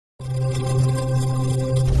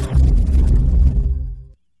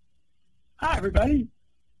Hi, everybody.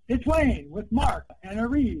 It's Wayne with Mark and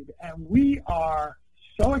Arib, and we are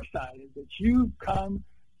so excited that you've come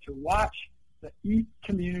to watch the Eat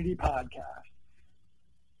Community podcast.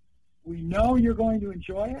 We know you're going to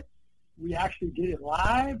enjoy it. We actually did it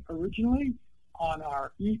live originally on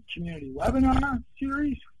our Eat Community webinar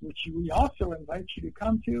series, which we also invite you to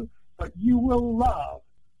come to, but you will love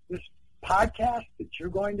this podcast that you're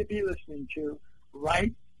going to be listening to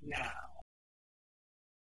right now.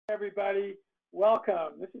 Everybody,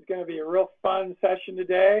 welcome. This is going to be a real fun session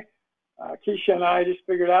today. Keisha and I just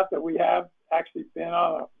figured out that we have actually been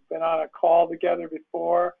on a call together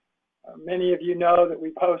before. Many of you know that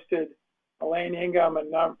we posted Elaine Ingham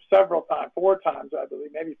several times, 4 times, I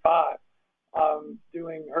believe, maybe 5,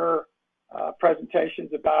 doing her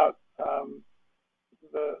presentations about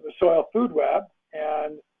the soil food web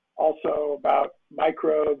and also about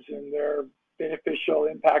microbes and their beneficial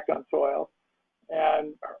impact on soil,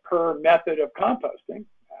 and her method of composting,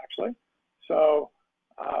 actually. So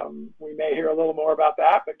we may hear a little more about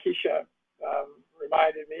that, but Keisha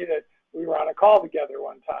reminded me that we were on a call together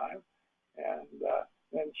one time, and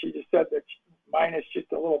she just said that minus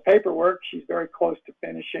just a little paperwork, she's very close to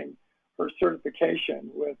finishing her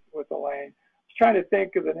certification with Elaine. I was trying to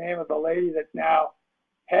think of the name of the lady that's now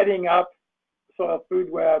heading up Soil Food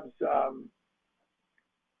Web's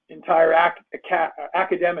entire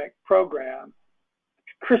academic program.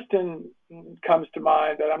 Kristen comes to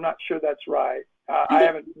mind, but I'm not sure that's right. I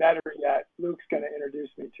haven't met her yet. Luke's going to introduce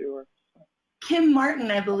me to her. Kim Martin,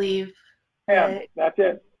 I believe. Kim, that's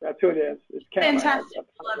it. That's who it is. It's Kim. Fantastic.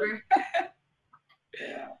 Love her.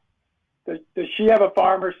 Yeah. Does she have a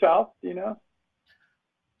farm herself? Do you know?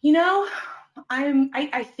 You know,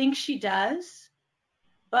 I think she does,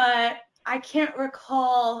 but I can't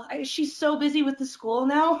recall. She's so busy with the school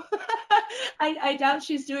now. I doubt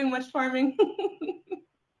she's doing much farming.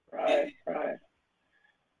 Right.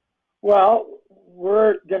 Well,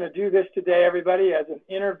 we're going to do this today, everybody, as an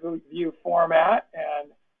interview format,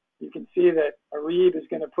 and you can see that Arib is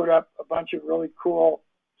going to put up a bunch of really cool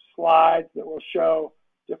slides that will show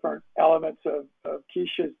different elements of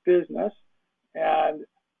Keisha's business, and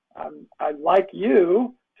I'd like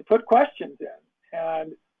you to put questions in,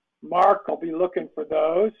 and Mark will be looking for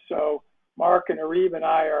those. So Mark and Arib and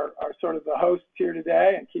I are sort of the hosts here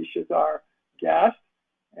today, and Keisha's our guest.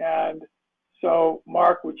 And so,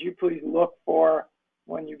 Mark, would you please look for,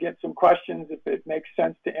 when you get some questions, if it makes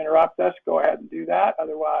sense to interrupt us, go ahead and do that.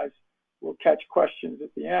 Otherwise, we'll catch questions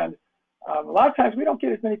at the end. A lot of times we don't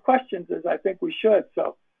get as many questions as I think we should.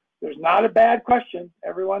 So there's not a bad question.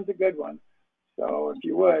 Everyone's a good one. So if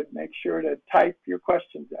you would, make sure to type your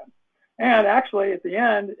questions in. And actually, at the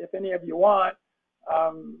end, if any of you want,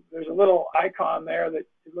 there's a little icon there that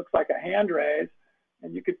it looks like a hand raise,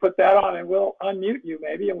 and you could put that on, and we'll unmute you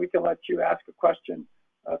maybe, and we can let you ask a question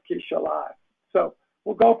of Keisha live. So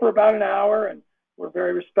we'll go for about an hour, and we're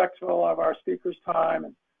very respectful of our speaker's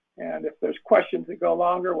time. And if there's questions that go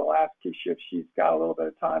longer, we'll ask Keisha if she's got a little bit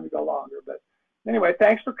of time to go longer. But anyway,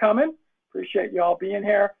 thanks for coming. Appreciate you all being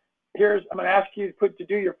here. I'm going to ask you to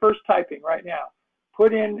do your first typing right now.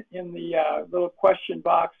 Put in the little question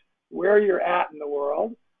box where you're at in the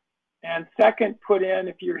world. And second, put in,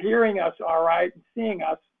 if you're hearing us all right and seeing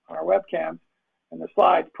us on our webcams and the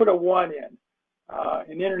slides, put a 1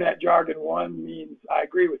 in. In internet jargon, 1 means I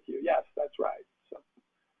agree with you. Yes, that's right. So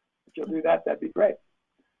if you'll do that, that'd be great.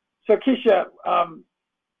 So Keisha,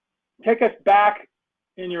 take us back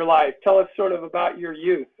in your life. Tell us sort of about your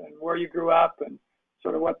youth and where you grew up and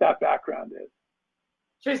sort of what that background is.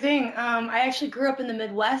 Sure thing. I actually grew up in the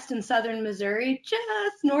Midwest in southern Missouri,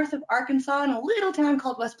 just north of Arkansas, in a little town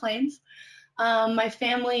called West Plains. My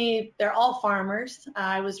family, they're all farmers.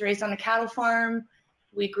 I was raised on a cattle farm.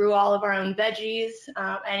 We grew all of our own veggies.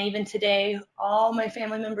 And even today, all my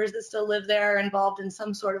family members that still live there are involved in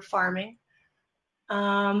some sort of farming.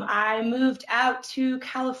 I moved out to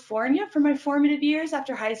California for my formative years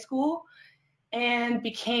after high school and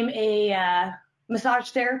became a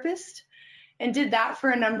massage therapist, and did that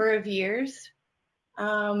for a number of years.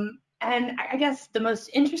 And I guess the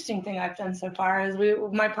most interesting thing I've done so far is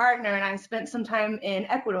my partner and I spent some time in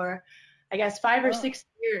Ecuador, I guess 5 or 6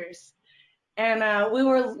 years. And we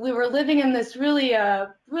were living in this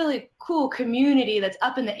really cool community that's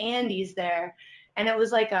up in the Andes there. And it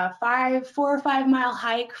was like a 4 or 5 mile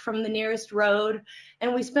hike from the nearest road.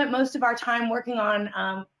 And we spent most of our time working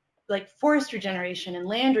on like forest regeneration and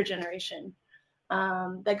land regeneration.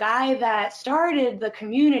 The guy that started the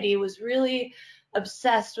community was really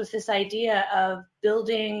obsessed with this idea of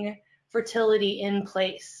building fertility in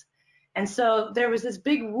place. And so there was this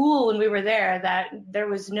big rule when we were there that there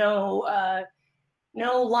was no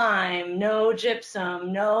lime, no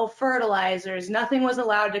gypsum, no fertilizers. Nothing was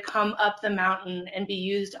allowed to come up the mountain and be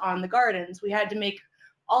used on the gardens. We had to make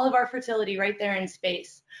all of our fertility right there in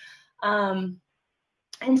space.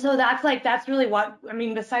 And so that's really what, I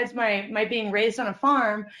mean, besides my being raised on a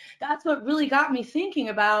farm, that's what really got me thinking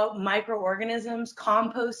about microorganisms,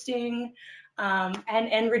 composting,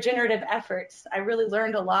 and regenerative efforts. I really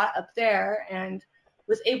learned a lot up there and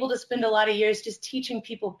was able to spend a lot of years just teaching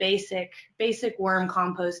people basic worm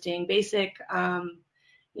composting, basic,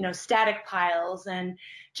 static piles, and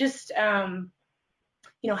just,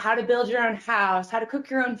 how to build your own house, how to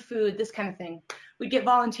cook your own food, this kind of thing. We'd get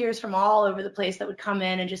volunteers from all over the place that would come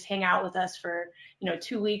in and just hang out with us for,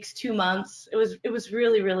 2 weeks, 2 months. It was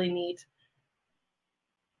really, really neat.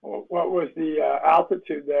 What was the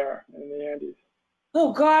altitude there in the Andes?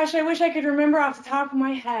 Oh gosh, I wish I could remember off the top of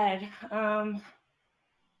my head.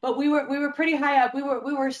 But we were pretty high up. We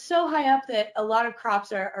were so high up that a lot of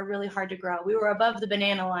crops are really hard to grow. We were above the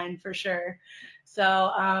banana line for sure.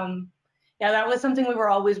 So yeah, that was something we were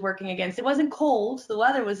always working against. It wasn't cold, the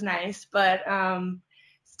weather was nice, but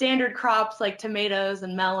standard crops like tomatoes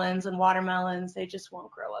and melons and watermelons, they just won't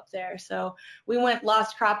grow up there. So we went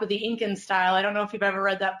lost crop of the Incan style. I don't know if you've ever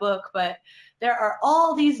read that book, but there are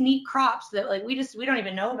all these neat crops that like we don't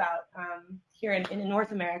even know about here in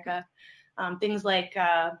North America. Things like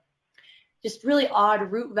just really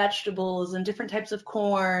odd root vegetables and different types of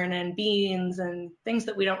corn and beans and things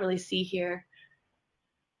that we don't really see here.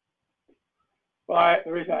 Well,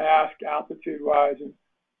 the reason I ask altitude-wise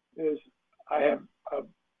is I have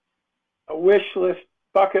a wish list,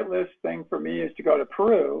 bucket list thing for me is to go to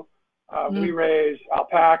Peru. We raise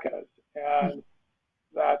alpacas, and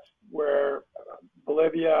that's where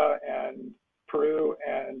Bolivia and Peru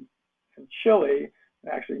and Chile,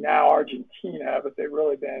 and actually now Argentina, but they've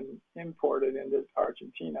really been imported into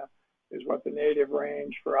Argentina, is what the native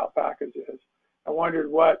range for alpacas is. I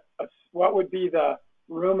wondered what would be the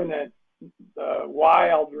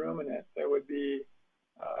wild ruminant that would be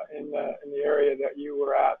in the area that you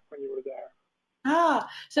were at when you were there.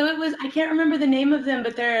 So it was, I can't remember the name of them,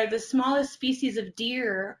 but they're the smallest species of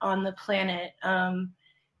deer on the planet.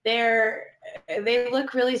 They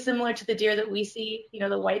look really similar to the deer that we see,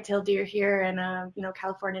 the white-tailed deer here in,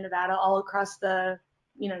 California, Nevada, all across the,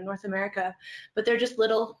 North America. But they're just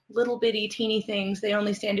little bitty, teeny things. They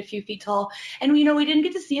only stand a few feet tall. And, we didn't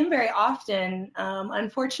get to see them very often.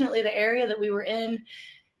 Unfortunately, the area that we were in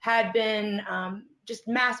had been just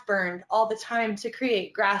mass burned all the time to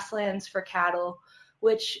create grasslands for cattle,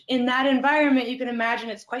 which in that environment, you can imagine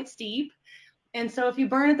it's quite steep. And so if you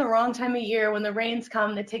burn at the wrong time of year, when the rains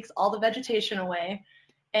come, it takes all the vegetation away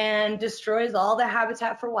and destroys all the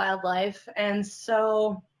habitat for wildlife. And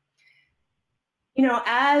so,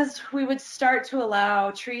 as we would start to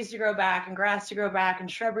allow trees to grow back and grass to grow back and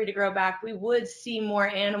shrubbery to grow back, we would see more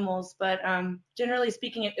animals. But generally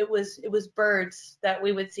speaking, it was birds that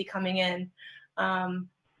we would see coming in.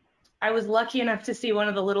 I was lucky enough to see one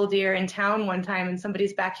of the little deer in town one time in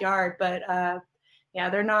somebody's backyard, but yeah,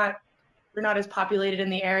 they're not as populated in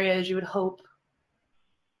the area as you would hope.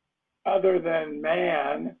 Other than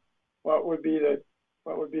man, what would be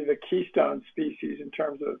the keystone species in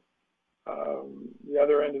terms of the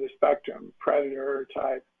other end of the spectrum, predator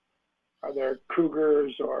type? Are there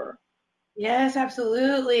cougars or? Yes,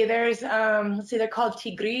 absolutely. There's let's see, they're called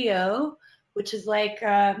tigrillo, which is like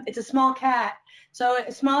it's a small cat, so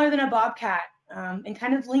it's smaller than a bobcat, and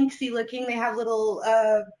kind of lynxy looking. They have little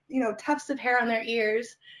tufts of hair on their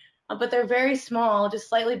ears. But they're very small, just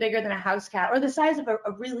slightly bigger than a house cat, or the size of a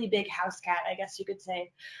really big house cat, I guess you could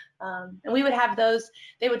say. And we would have those.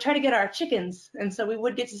 They would try to get our chickens, and so we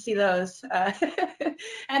would get to see those.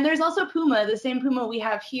 And there's also puma, the same puma we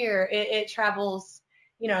have here. It travels,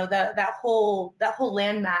 that whole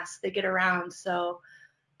landmass they get around. So,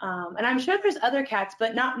 and I'm sure there's other cats,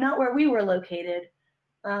 but not where we were located.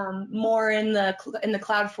 More in the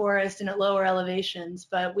cloud forest and at lower elevations.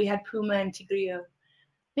 But we had puma and tigrillo.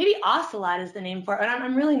 Maybe ocelot is the name for it.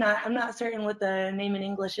 I'm not certain what the name in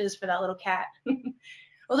English is for that little cat.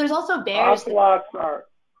 Well, there's also bears. Ocelots are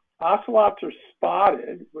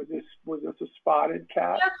spotted. Was this a spotted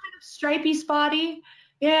cat? Yeah, kind of stripy, spotty.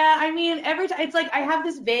 Yeah, I mean, every time it's like I have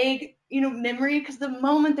this vague, memory because the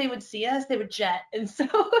moment they would see us, they would jet, and so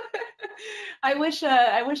I wish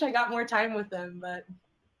I got more time with them, but.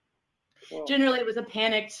 Cool. Generally, it was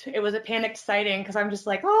a panicked sighting because I'm just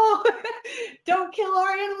like, oh, don't kill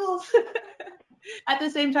our animals. At the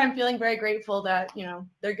same time, feeling very grateful that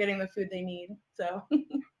they're getting the food they need. So.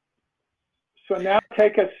 So now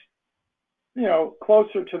take us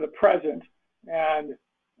closer to the present. And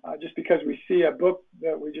just because we see a book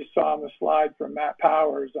that we just saw on the slide from Matt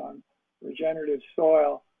Powers on regenerative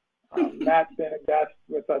soil, Matt's been a guest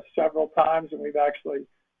with us several times, and we've actually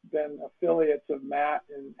been affiliates of Matt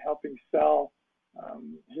in helping sell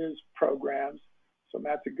his programs. So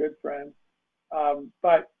Matt's a good friend.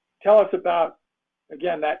 But tell us about,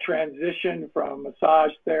 again, that transition from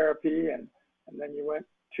massage therapy, and then you went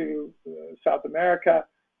to South America.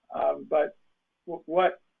 But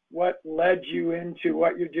what led you into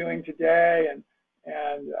what you're doing today,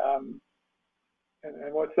 and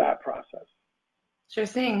what's that process? Sure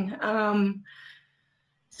thing.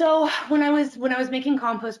 So when I was making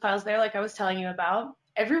compost piles there, like I was telling you about,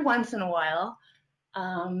 every once in a while,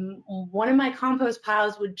 one of my compost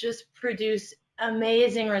piles would just produce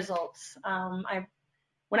amazing results.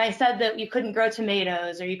 When I said that you couldn't grow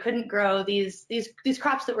tomatoes, or you couldn't grow these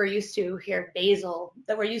crops that we're used to here, basil,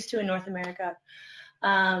 that we're used to in North America,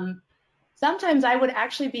 sometimes I would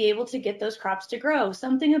actually be able to get those crops to grow.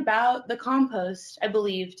 Something about the compost, I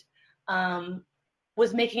believed,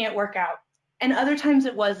 was making it work out. And other times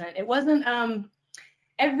it wasn't. It wasn't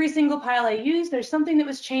every single pile I used. There's something that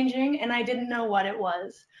was changing, and I didn't know what it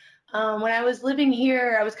was. When I was living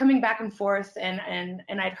here, I was coming back and forth, and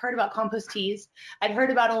I'd heard about compost teas. I'd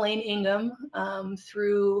heard about Elaine Ingham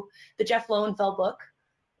through the Jeff Lowenfeld book,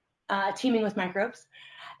 Teaming with Microbes.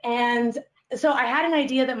 And so I had an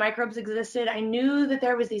idea that microbes existed. I knew that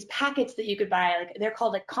there was these packets that you could buy, like they're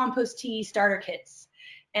called like compost tea starter kits.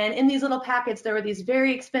 And in these little packets, there were these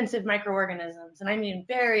very expensive microorganisms, and I mean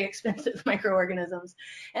very expensive microorganisms.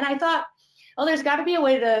 And I thought, well, there's got to be a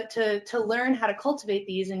way to learn how to cultivate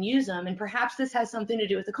these and use them, and perhaps this has something to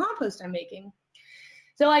do with the compost I'm making.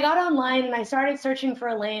 So I got online and I started searching for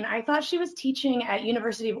Elaine. I thought she was teaching at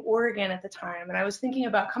University of Oregon at the time, and I was thinking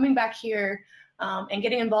about coming back here and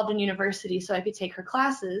getting involved in university so I could take her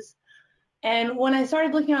classes. And when I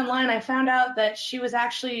started looking online, I found out that she'd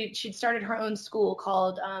started her own school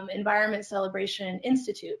called Environment Celebration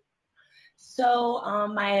Institute. So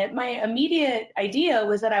my immediate idea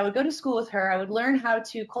was that I would go to school with her. I would learn how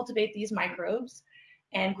to cultivate these microbes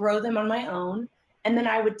and grow them on my own. And then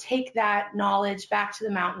I would take that knowledge back to the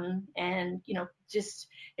mountain and, just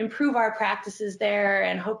improve our practices there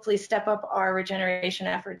and hopefully step up our regeneration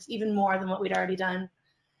efforts even more than what we'd already done.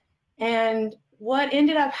 And what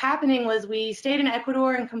ended up happening was we stayed in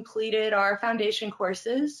Ecuador and completed our foundation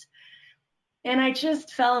courses. And I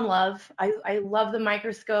just fell in love. I love the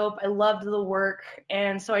microscope. I loved the work.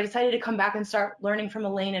 And so I decided to come back and start learning from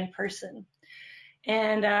Elaine in person.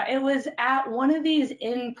 And it was at one of these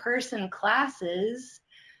in-person classes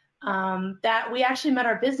that we actually met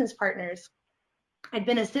our business partners. I'd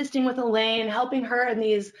been assisting with Elaine, helping her in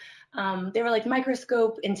these, they were like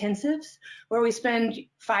microscope intensives, where we spend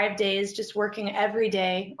 5 days just working every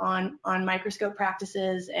day on microscope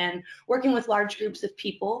practices and working with large groups of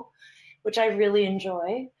people, which I really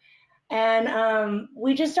enjoy. And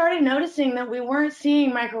we just started noticing that we weren't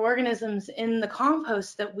seeing microorganisms in the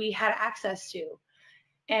compost that we had access to.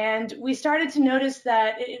 And we started to notice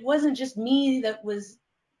that it wasn't just me that was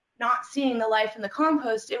not seeing the life in the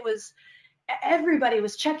compost. It was everybody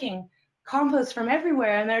was checking compost from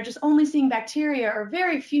everywhere, and they're just only seeing bacteria or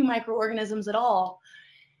very few microorganisms at all.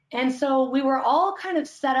 And so we were all kind of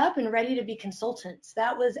set up and ready to be consultants.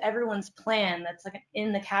 That was everyone's plan. That's like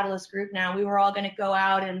in the Catalyst group now. We were all going to go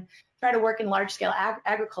out and try to work in large-scale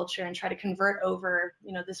agriculture and try to convert over,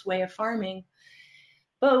 this way of farming.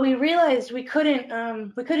 But we realized we couldn't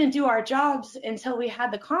do our jobs until we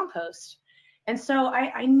had the compost. And so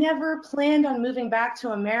I never planned on moving back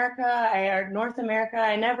to America or North America.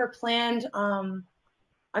 I never planned on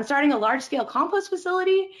starting a large-scale compost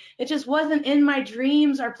facility. It just wasn't in my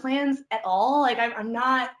dreams or plans at all. Like I'm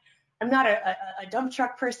not a dump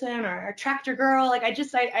truck person or a tractor girl. Like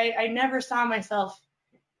I never saw myself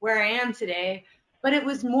where I am today. But it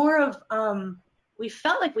was more of we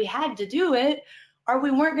felt like we had to do it, or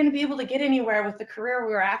we weren't going to be able to get anywhere with the career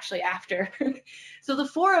we were actually after. So the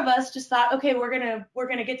four of us just thought, okay, we're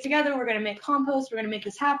gonna get together, we're gonna make compost, we're gonna make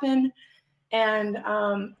this happen. And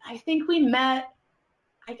I think we met,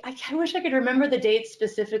 I wish I could remember the date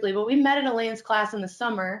specifically, but we met at Elaine's class in the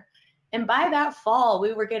summer. And by that fall,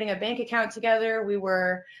 we were getting a bank account together. We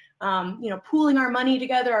were pooling our money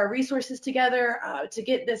together, our resources together to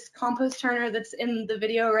get this compost turner that's in the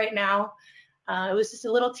video right now. It was just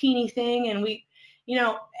a little teeny thing, and we,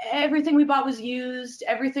 everything we bought was used.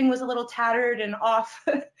 Everything was a little tattered and off.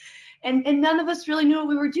 and none of us really knew what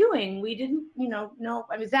we were doing. We didn't, know.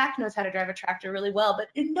 I mean, Zach knows how to drive a tractor really well, but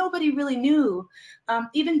nobody really knew.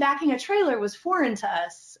 Even backing a trailer was foreign to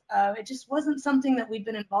us. It just wasn't something that we'd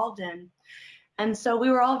been involved in. And so we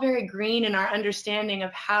were all very green in our understanding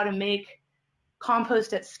of how to make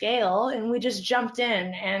compost at scale, and we just jumped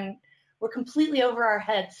in and we're completely over our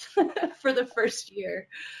heads for the first year.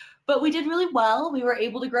 But we did really well. We were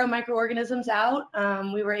able to grow microorganisms out.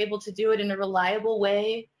 We were able to do it in a reliable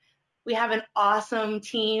way. We have an awesome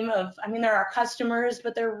team of, I mean, they're our customers,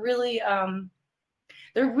 but they're really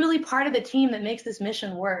part of the team that makes this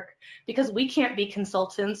mission work, because we can't be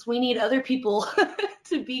consultants. We need other people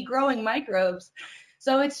to be growing microbes.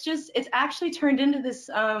 So it's actually turned into this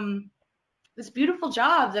beautiful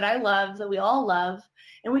job that I love, that we all love.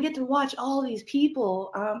 And we get to watch all these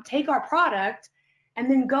people take our product and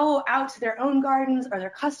then go out to their own gardens or their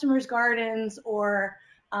customers' gardens, or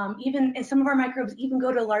even, and some of our microbes even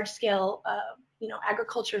go to large scale,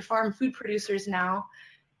 agriculture, farm food producers now.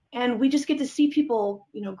 And we just get to see people,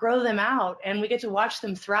 grow them out, and we get to watch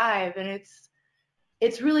them thrive. And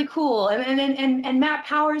it's really cool. And Matt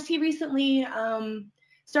Powers, he recently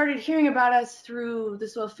started hearing about us through the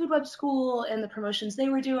Soil Food Web School and the promotions they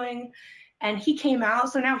were doing. And he came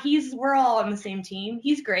out, so now we're all on the same team.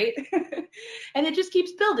 He's great. And it just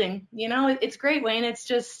keeps building, it's great, Wayne. It's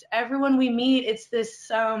just everyone we meet, it's this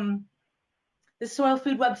Soil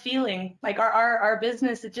Food Web feeling. Like our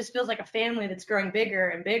business, it just feels like a family that's growing bigger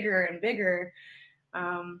and bigger and bigger.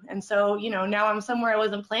 And so, now I'm somewhere I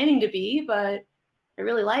wasn't planning to be, but I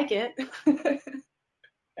really like it.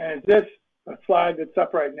 And this slide that's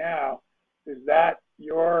up right now, is that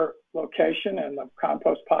your location and the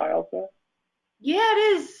compost piles there? Yeah,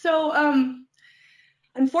 it is. So,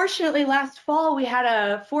 unfortunately, last fall we had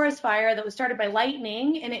a forest fire that was started by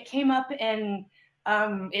lightning, and it came up and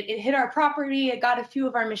it hit our property. It got a few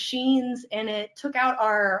of our machines, and it took out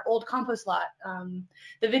our old compost lot.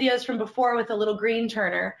 The videos from before with the little green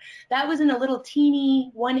turner, that was in a little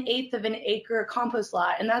teeny 1/8 of an acre compost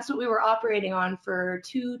lot, and that's what we were operating on for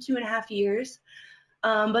 2.5 years.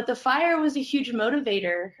 But the fire was a huge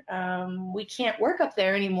motivator. We can't work up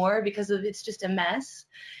there anymore because it's just a mess,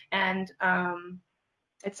 and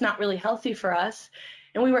it's not really healthy for us.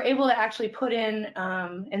 And we were able to actually put in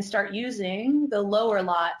and start using the lower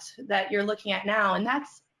lot that you're looking at now. And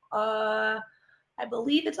that's, I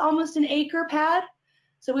believe it's almost an acre pad.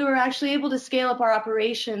 So we were actually able to scale up our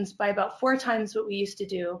operations by about 4 times what we used to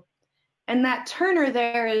do. And that turner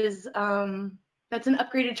there is, that's an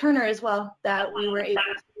upgraded turner as well that we were able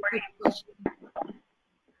to.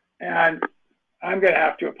 And I'm going to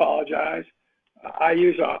have to apologize. I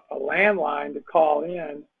use a landline to call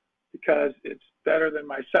in because it's better than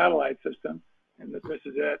my satellite system, and this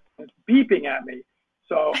is it. It's beeping at me.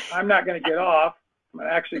 So I'm not going to get off. I'm going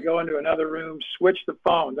to actually go into another room, switch the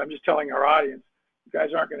phones. I'm just telling our audience, you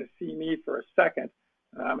guys aren't going to see me for a second.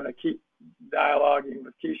 I'm going to keep dialoguing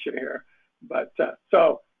with Keisha here. But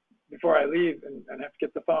so before I leave and have to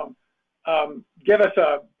get the phone, give us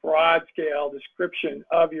a broad scale description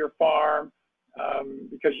of your farm,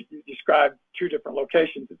 because you described 2 different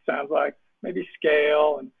locations, it sounds like, maybe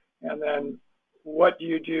scale, and then what do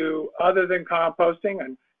you do other than composting,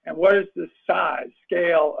 and what is the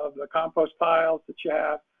scale of the compost piles that you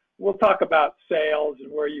have? We'll talk about sales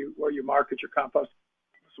and where you market your compost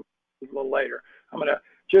a little later. I'm going to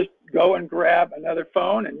just go and grab another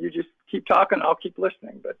phone, and you just keep talking. I'll keep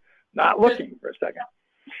listening, but not looking for a second.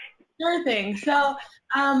 Sure thing. So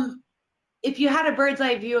if you had a bird's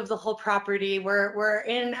eye view of the whole property, we're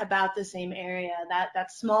in about the same area.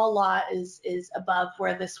 That small lot is above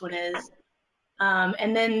where this one is.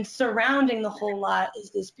 And then surrounding the whole lot is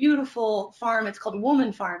this beautiful farm. It's called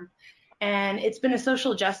Woolman Farm. And it's been a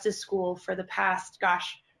social justice school for the past,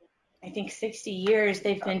 I think 60 years.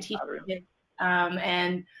 They've been teaching it.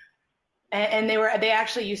 And they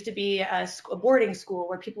actually used to be a boarding school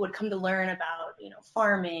where people would come to learn about,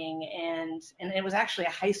 farming, and it was actually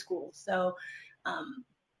a high school. So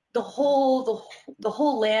the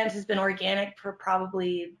whole land has been organic for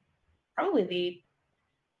probably the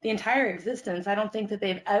entire existence. I don't think that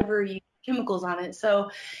they've ever used chemicals on it. So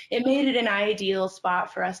it made it an ideal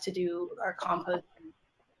spot for us to do our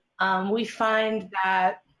composting. We find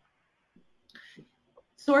that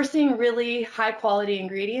sourcing really high quality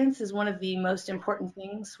ingredients is one of the most important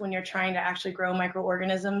things when you're trying to actually grow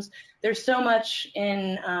microorganisms. There's so much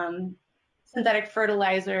in synthetic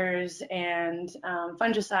fertilizers and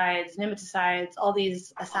fungicides, nematicides, all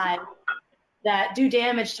these asides that do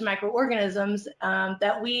damage to microorganisms,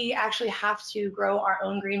 that we actually have to grow our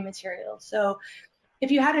own green material. So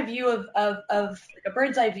if you had a view of like a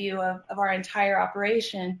bird's eye view of our entire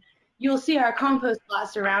operation, you'll see our compost lot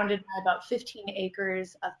surrounded by about 15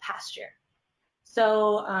 acres of pasture.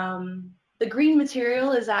 So the green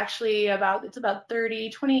material is actually about 20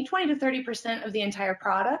 to 30% of the entire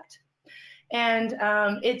product. And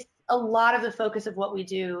it's a lot of the focus of what we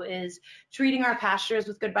do is treating our pastures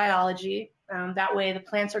with good biology. That way the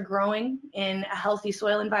plants are growing in a healthy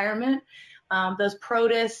soil environment. Those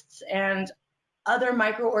protists and other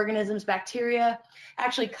microorganisms, bacteria,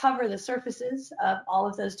 actually cover the surfaces of all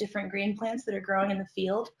of those different green plants that are growing in the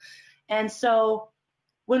field. And so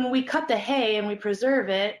when we cut the hay and we preserve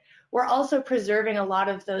it, we're also preserving a lot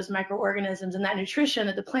of those microorganisms and that nutrition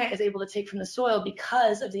that the plant is able to take from the soil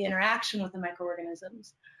because of the interaction with the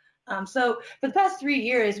microorganisms. So for the past 3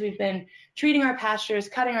 years, we've been treating our pastures,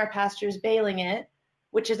 cutting our pastures, baling it,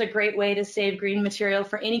 which is a great way to save green material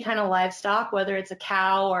for any kind of livestock, whether it's a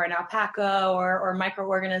cow or an alpaca or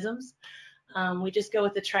microorganisms. We just go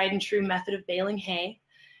with the tried and true method of baling hay.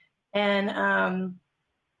 And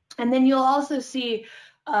then you'll also see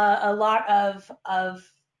a lot of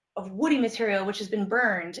woody material which has been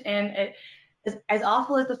burned. And as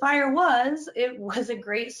awful as the fire was, it was a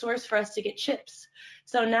great source for us to get chips.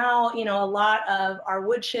 So now, you know, a lot of our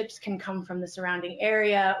wood chips can come from the surrounding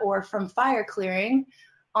area or from fire clearing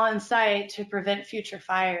on site to prevent future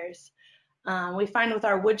fires. We find with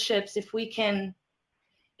our wood chips, if we can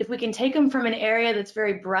take them from an area that's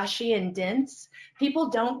very brushy and dense, people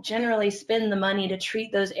don't generally spend the money to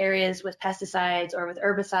treat those areas with pesticides or with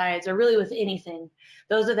herbicides or really with anything.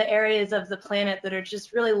 Those are the areas of the planet that are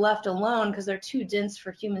just really left alone because they're too dense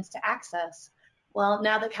for humans to access. Well,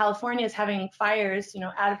 now that California is having fires, you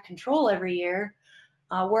know, out of control every year,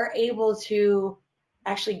 we're able to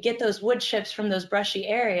actually get those wood chips from those brushy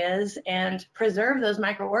areas and preserve those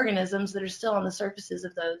microorganisms that are still on the surfaces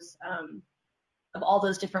of those of all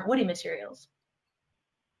those different woody materials.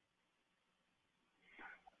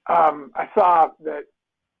 I saw that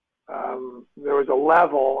there was a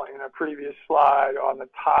level in a previous slide on the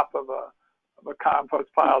top of a compost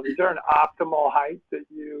pile. Is there an optimal height that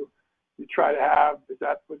you try to have?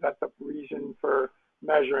 Was that the reason for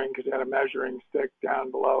measuring, because you had a measuring stick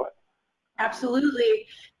down below it? Absolutely.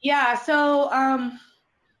 Yeah, so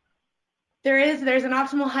there's an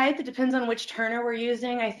optimal height that depends on which turner we're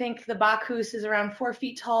using. I think the Bacchus is around 4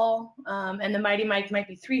 feet tall, and the Mighty Mike might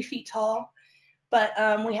be 3 feet tall. But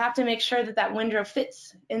we have to make sure that that windrow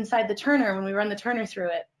fits inside the turner when we run the turner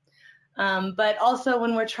through it. But also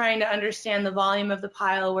when we're trying to understand the volume of the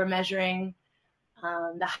pile, we're measuring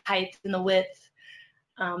the height and the width.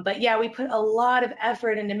 But yeah, we put a lot of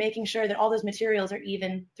effort into making sure that all those materials are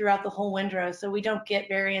even throughout the whole windrow, so we don't get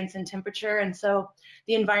variance in temperature, and so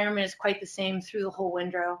the environment is quite the same through the whole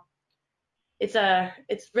windrow. It's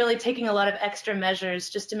really taking a lot of extra measures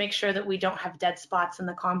just to make sure that we don't have dead spots in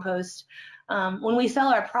the compost. When we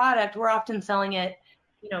sell our product, we're often selling it,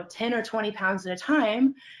 10 or 20 pounds at a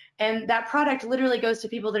time, and that product literally goes to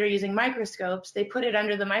people that are using microscopes. They put it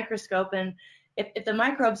under the microscope, and if the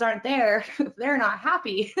microbes aren't there, they're not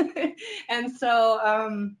happy. And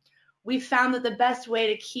so we found that the best way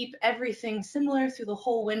to keep everything similar through the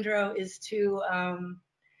whole windrow is to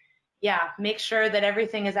make sure that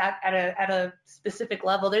everything is at a specific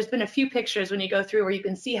level. There's been a few pictures when you go through where you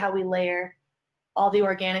can see how we layer all the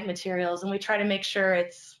organic materials, and we try to make sure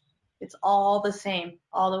it's all the same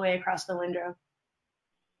all the way across the windrow.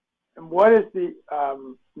 And what is the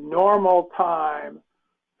normal time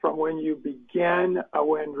from when you begin a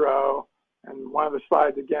windrow? And one of the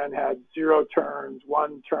slides again had 0 turns,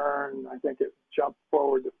 1 turn. I think it jumped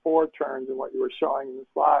forward to 4 turns in what you were showing in the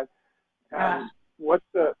slide. And what's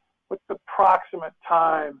the approximate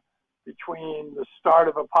time between the start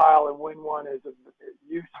of a pile and when one is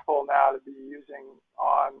useful now to be using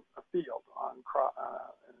on a field, on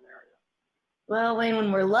an area? Well, Wayne,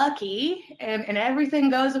 when we're lucky and everything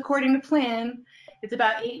goes according to plan, it's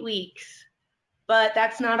about 8 weeks. But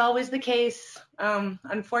that's not always the case.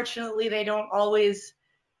 Unfortunately, they don't always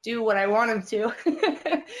do what I want them to.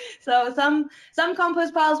 So some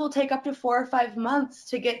compost piles will take up to 4 or 5 months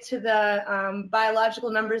to get to the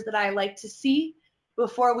biological numbers that I like to see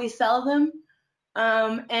before we sell them.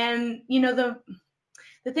 And the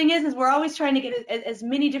thing is we're always trying to get as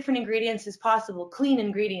many different ingredients as possible, clean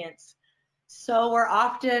ingredients. So we're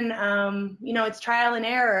often, it's trial and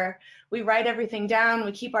error. We write everything down,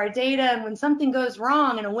 we keep our data, and when something goes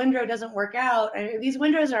wrong and a windrow doesn't work out, these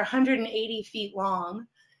windrows are 180 feet long,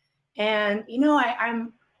 and I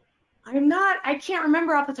can't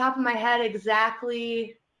remember off the top of my head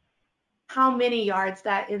exactly how many yards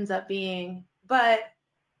that ends up being, but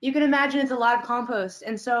you can imagine it's a lot of compost.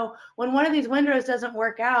 And so when one of these windrows doesn't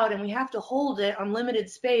work out and we have to hold it on limited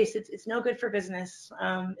space, it's no good for business.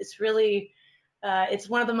 It's really it's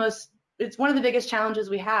one of the biggest challenges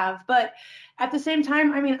we have. But at the same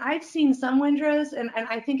time, I've seen some windrows, and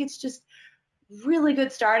I think it's just really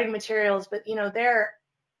good starting materials, but they're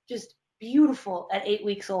just beautiful at 8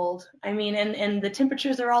 weeks old. I mean, and the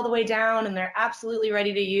temperatures are all the way down and they're absolutely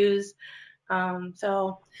ready to use.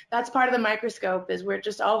 So that's part of the microscope, is we're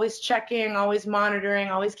just always checking, always monitoring,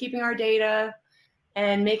 always keeping our data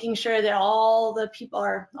and making sure that all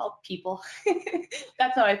people,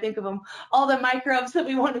 that's how I think of them, all the microbes that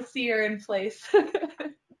we want to see are in place.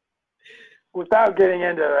 Without getting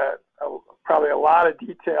into probably a lot of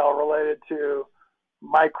detail related to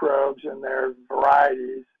microbes and their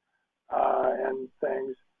varieties and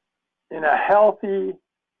things, in a healthy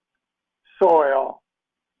soil,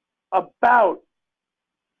 about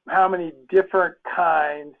how many different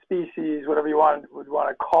kinds, species, whatever you would want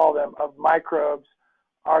to call them, of microbes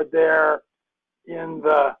are there in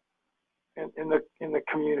the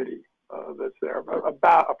community that's there?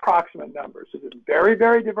 About approximate numbers. Is it very,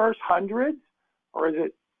 very diverse, hundreds, or is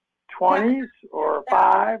it 20s or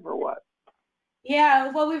 5 or what?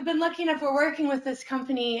 Yeah, well, we've been lucky enough. We're working with this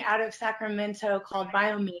company out of Sacramento called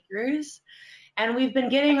BioAmendments, and we've been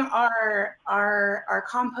getting our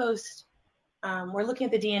compost. We're looking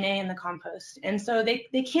at the DNA in the compost, and so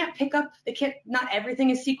they can't pick up. Not everything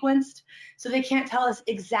is sequenced, so they can't tell us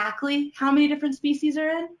exactly how many different species are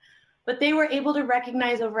in. But they were able to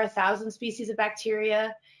recognize over 1,000 species of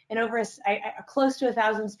bacteria and over close to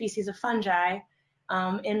 1,000 species of fungi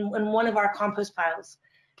in one of our compost piles.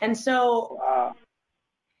 And so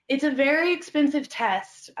it's a very expensive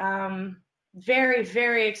test, very,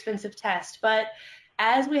 very expensive test. But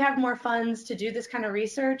as we have more funds to do this kind of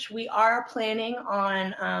research, we are planning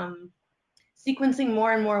on sequencing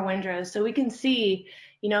more and more windrows so we can see,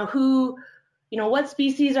 what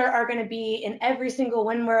species are going to be in every single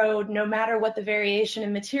windrow, no matter what the variation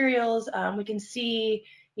in materials. We can see,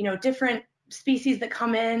 different species that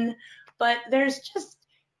come in, but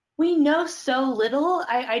we know so little.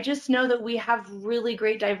 I just know that we have really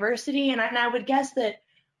great diversity, and I would guess that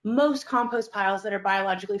most compost piles that are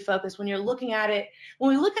biologically focused, when we look at it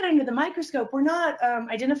under the microscope, we're not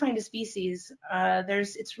identifying a species.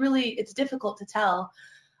 It's difficult to tell.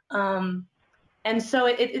 And so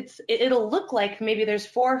it'll look like maybe there's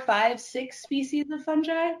 4, 5, 6 species of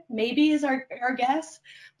fungi, maybe is our guess.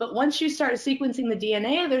 But once you start sequencing the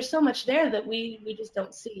DNA, there's so much there that we just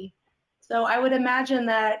don't see. So I would imagine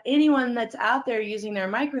that anyone that's out there using their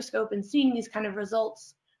microscope and seeing these kind of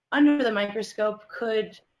results under the microscope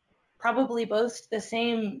could probably boast the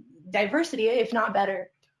same diversity, if not better.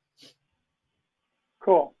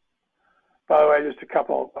 Cool. By the way, just a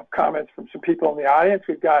couple of comments from some people in the audience.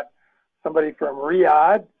 We've got somebody from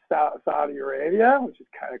Riyadh, Saudi Arabia, which is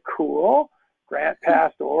kind of cool. Grant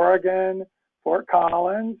Pass, Oregon, Fort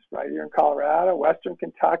Collins, right here in Colorado, Western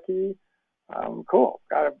Kentucky. Cool.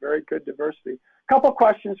 Got a very good diversity. A couple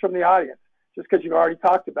questions from the audience, just because you've already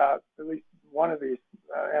talked about at least one of these,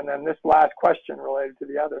 and then this last question related to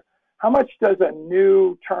the other. How much does a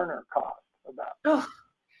new turner cost about?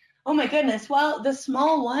 Oh my goodness. Well, the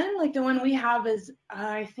small one, like the one we have, is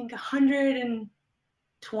I think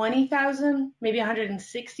 120,000, maybe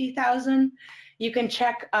 160,000. You can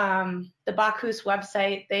check the Bacchus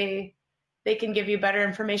website. They can give you better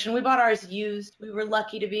information. We bought ours used. We were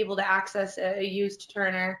lucky to be able to access a used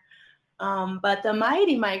turner. But the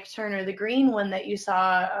Mighty Mike turner, the green one that you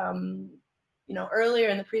saw, earlier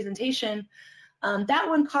in the presentation, that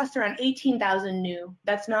one cost around 18,000 new.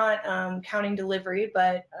 That's not counting delivery,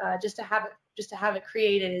 but just to have it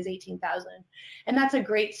created is 18,000. And that's a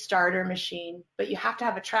great starter machine, but you have to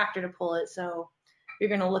have a tractor to pull it. So you're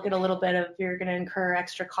going to look at you're going to incur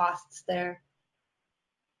extra costs there.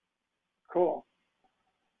 Cool.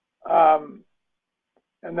 And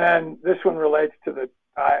then this one relates to the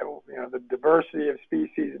diversity of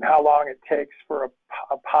species and how long it takes for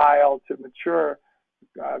a pile to mature.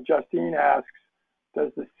 Justine asks,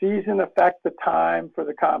 does the season affect the time for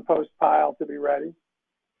the compost pile to be ready?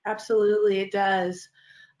 Absolutely, it does.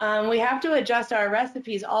 We have to adjust our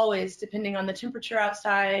recipes always depending on the temperature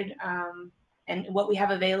outside and what we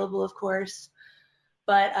have available, of course.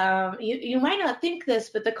 But you might not think this,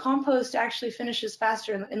 but the compost actually finishes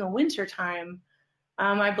faster in the winter time.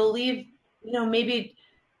 I believe, maybe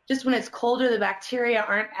just when it's colder, the bacteria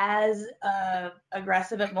aren't as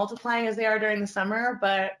aggressive at multiplying as they are during the summer,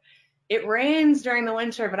 but it rains during the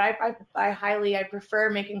winter. But I prefer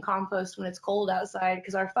making compost when it's cold outside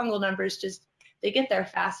because our fungal numbers they get there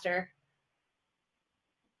faster.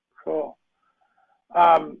 Cool.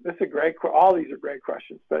 This is all these are great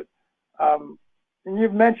questions, but and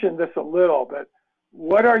you've mentioned this a little, but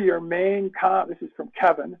what are your main, this is from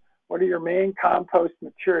Kevin, what are your main compost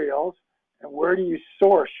materials and where do you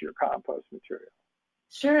source your compost material?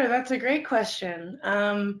 Sure, that's a great question.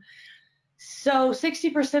 So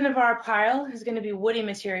 60% of our pile is going to be woody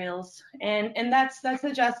materials, and that's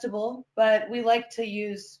adjustable, but we like to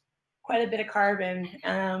use quite a bit of carbon.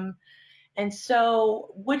 And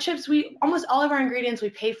so wood chips, almost all of our ingredients we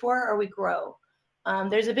pay for or we grow.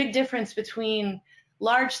 There's a big difference between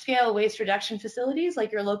large-scale waste reduction facilities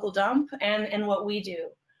like your local dump and what we do.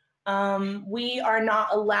 We are not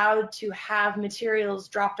allowed to have materials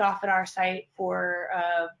dropped off at our site for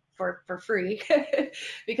free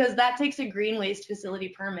because that takes a green waste facility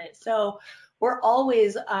permit. So we're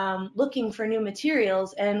always looking for new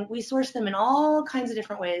materials, and we source them in all kinds of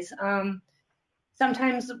different ways.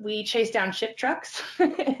 Sometimes we chase down chip trucks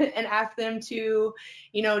and ask them to,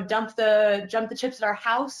 dump the chips at our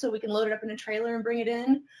house so we can load it up in a trailer and bring it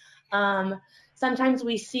in. Sometimes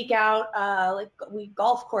we seek out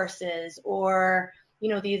golf courses or,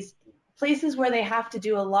 these places where they have to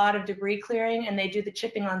do a lot of debris clearing and they do the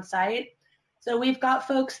chipping on site. So we've got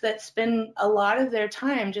folks that spend a lot of their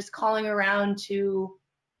time just calling around to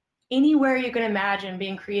anywhere you can imagine,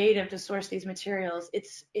 being creative to source these materials.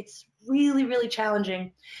 It's really, really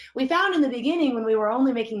challenging. We found in the beginning when we were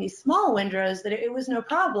only making these small windrows that it was no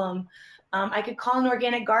problem. I could call an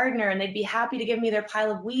organic gardener and they'd be happy to give me their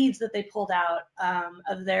pile of weeds that they pulled out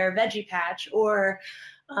of their veggie patch, or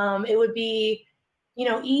it would be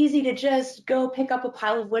easy to just go pick up a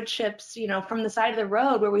pile of wood chips, from the side of the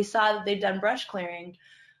road where we saw that they'd done brush clearing.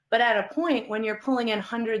 But at a point when you're pulling in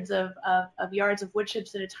hundreds of yards of wood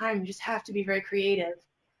chips at a time, you just have to be very creative.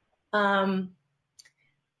 Our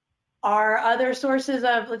other sources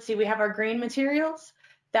of, we have our green materials.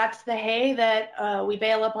 That's the hay that we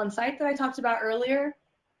bale up on site that I talked about earlier.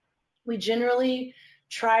 We generally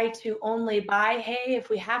try to only buy hay. If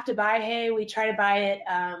we have to buy hay, we try to buy it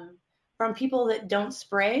from people that don't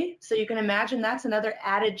spray. So you can imagine that's another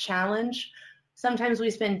added challenge. Sometimes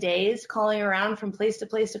we spend days calling around from place to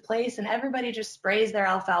place to place, and everybody just sprays their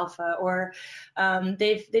alfalfa, or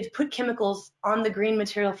they've put chemicals on the green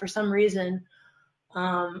material for some reason.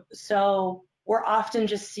 So we're often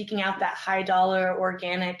just seeking out that high dollar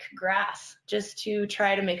organic grass just to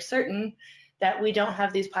try to make certain that we don't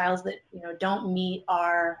have these piles that don't meet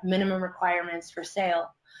our minimum requirements for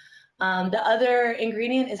sale. The other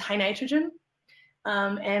ingredient is high nitrogen.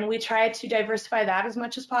 And we try to diversify that as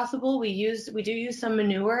much as possible. We do use some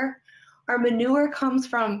manure. Our manure comes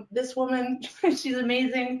from this woman. She's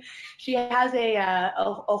amazing. She has a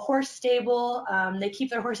horse stable. They keep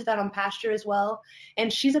their horses out on pasture as well.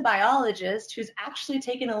 And she's a biologist who's actually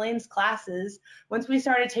taken Elaine's classes. Once we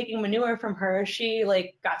started taking manure from her, she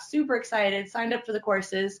got super excited, signed up for the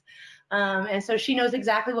courses. And so she knows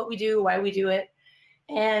exactly what we do, why we do it.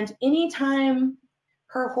 And anytime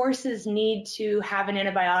her horses need to have an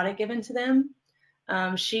antibiotic given to them,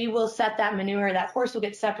 she will set that manure, that horse will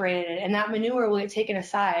get separated, and that manure will get taken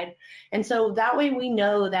aside. And so that way we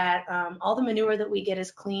know that all the manure that we get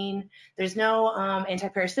is clean. There's no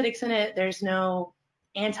antiparasitics in it. There's no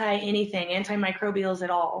anti-anything, antimicrobials at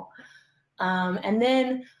all. And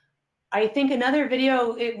then I think another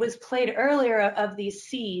video, it was played earlier, of these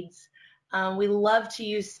seeds. We love to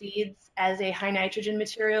use seeds as a high nitrogen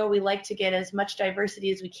material. We like to get as much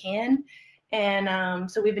diversity as we can.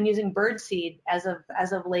 And so we've been using bird seed as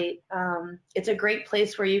of late. It's a great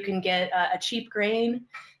place where you can get a cheap grain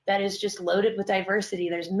that is just loaded with diversity.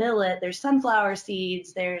 There's millet, there's sunflower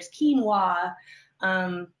seeds, there's quinoa.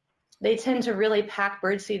 They tend to really pack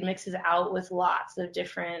bird seed mixes out with lots of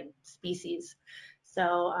different species.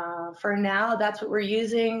 So for now, that's what we're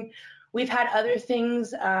using. We've had other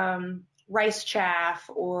things, rice chaff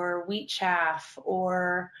or wheat chaff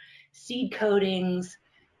or seed coatings,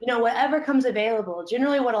 whatever comes available.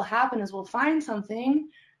 Generally what'll happen is we'll find something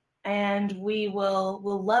and we'll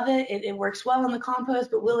love it. It works well in the compost,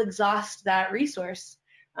 but we'll exhaust that resource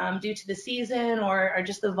due to the season or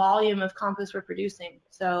just the volume of compost we're producing.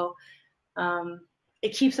 So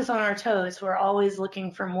it keeps us on our toes. We're always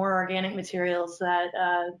looking for more organic materials that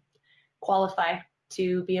qualify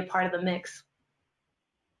to be a part of the mix.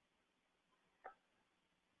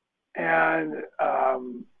 And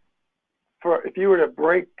if you were to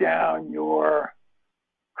break down your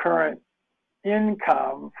current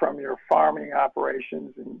income from your farming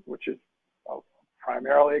operations, which is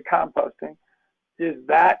primarily composting, is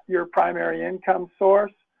that your primary income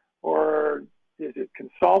source, or is it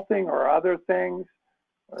consulting or other things?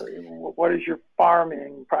 What is your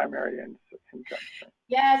farming primary income?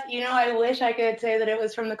 Yes, I wish I could say that it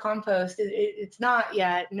was from the compost. It's not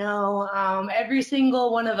yet, no. Every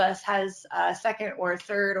single one of us has a second or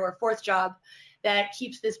third or fourth job that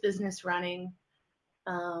keeps this business running.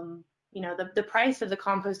 the price of the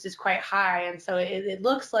compost is quite high, and so it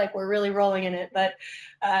looks like we're really rolling in it. But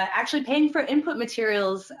actually paying for input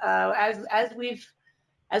materials, as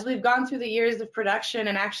we've gone through the years of production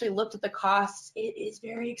and actually looked at the costs, it is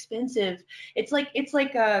very expensive. It's like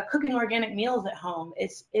cooking organic meals at home.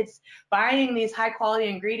 It's buying these high quality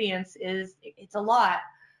ingredients it's a lot.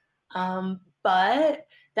 But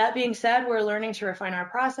that being said, we're learning to refine our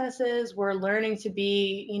processes. We're learning to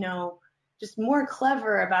be, just more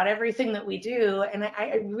clever about everything that we do. And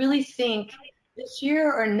I really think this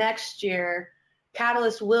year or next year,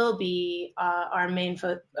 Catalyst will be our main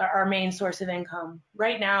source of income.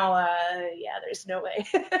 Right now, yeah, there's no way.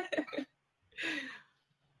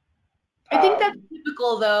 I think that's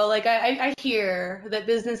typical, though. Like I hear that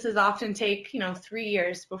businesses often take 3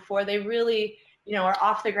 years before they really are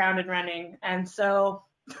off the ground and running. And so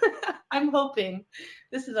I'm hoping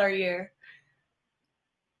this is our year.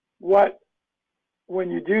 When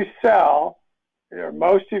you do sell,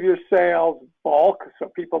 most of your sales bulk, so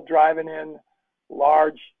people driving in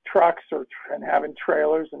large trucks and having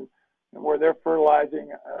trailers and where they're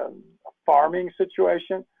fertilizing a farming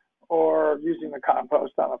situation or using the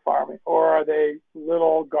compost on a farming, or are they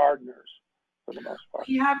little gardeners for the most part?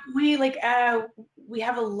 We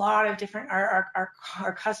have a lot of different,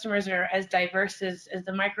 our customers are as diverse as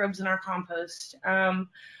the microbes in our compost.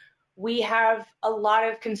 We have a lot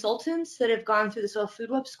of consultants that have gone through the Soil Food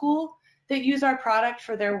Web School that use our product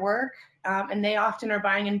for their work, and they often are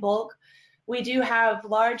buying in bulk. We do have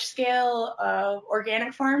large-scale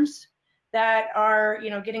organic farms that are,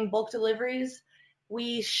 getting bulk deliveries.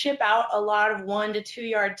 We ship out a lot of 1 to 2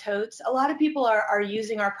 yard totes. A lot of people are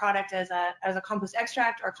using our product as a compost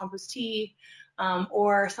extract or compost tea,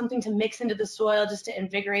 or something to mix into the soil just to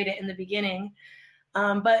invigorate it in the beginning.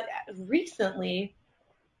 But recently,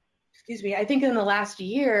 I think in the last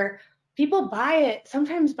year, people buy it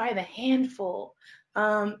sometimes by the handful.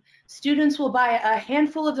 Students will buy a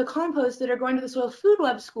handful of the compost that are going to the Soil Food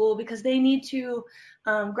Web School because they need to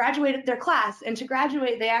graduate their class. And to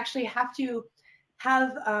graduate, they actually have to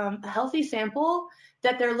have a healthy sample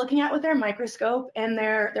that they're looking at with their microscope and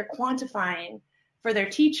they're quantifying for their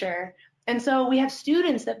teacher. And so we have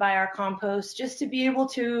students that buy our compost just to be able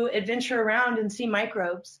to adventure around and see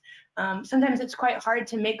microbes. Sometimes it's quite hard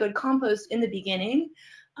to make good compost in the beginning.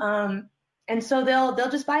 And so they'll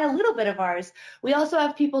just buy a little bit of ours. We also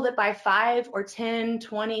have people that buy 5 or 10,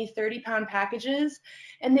 20, 30 pound packages,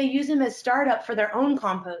 and they use them as startup for their own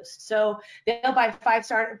compost. So they'll buy 5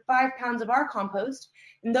 pounds of our compost,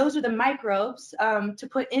 and those are the microbes to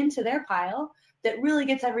put into their pile that really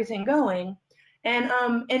gets everything going. And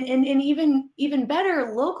even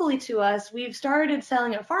better, locally to us, we've started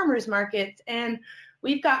selling at farmers markets, and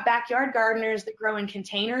we've got backyard gardeners that grow in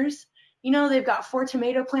containers. They've got 4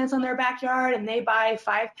 tomato plants on their backyard and they buy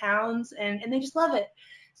 5 pounds and they just love it.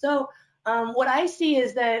 So what I see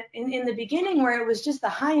is that in the beginning where it was just the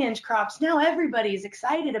high-end crops, now everybody's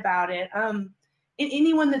excited about it.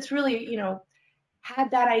 Anyone that's really,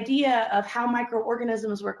 had that idea of how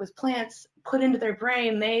microorganisms work with plants put into their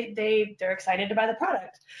brain, they're excited to buy the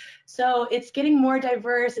product. So it's getting more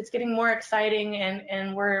diverse, it's getting more exciting,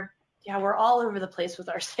 and we're all over the place with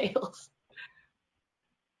our sales.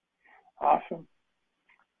 Awesome.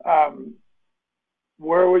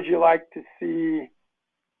 Where would you like to see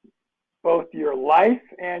both your life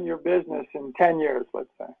and your business in 10 years,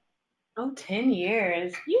 let's say? Oh, 10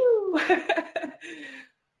 years.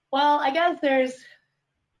 Well, I guess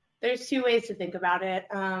there's 2 ways to think about it.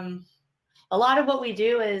 A lot of what we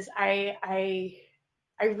do is I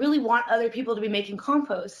really want other people to be making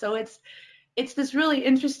compost. So it's this really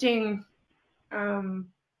interesting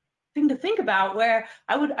thing to think about, where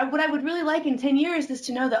what I would really like in 10 years is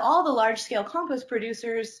to know that all the large scale compost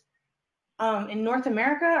producers in North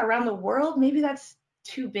America, around the world, maybe that's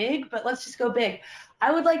too big, but let's just go big.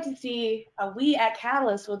 I would like to see, we at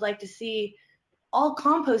Catalyst would like to see all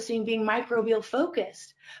composting being microbial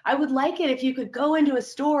focused. I would like it if you could go into a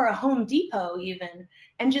store, a Home Depot even,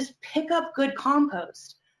 and just pick up good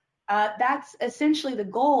compost. That's essentially the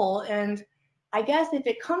goal. And I guess if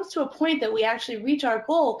it comes to a point that we actually reach our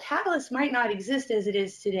goal, Catalyst might not exist as it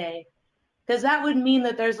is today, because that would mean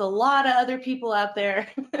that there's a lot of other people out there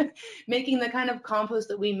making the kind of compost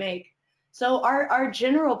that we make. So our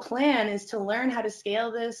general plan is to learn how to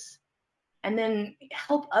scale this and then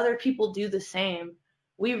help other people do the same.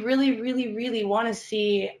 We really, really, really want to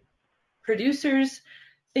see producers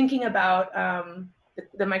thinking about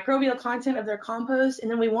the microbial content of their compost, and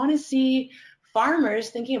then we want to see farmers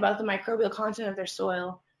thinking about the microbial content of their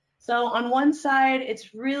soil. So on one side,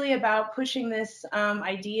 it's really about pushing this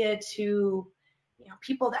idea to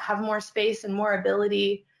people that have more space and more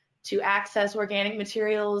ability to access organic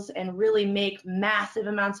materials and really make massive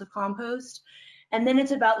amounts of compost. And then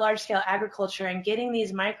it's about large-scale agriculture and getting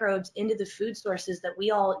these microbes into the food sources that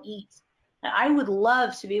we all eat. And I would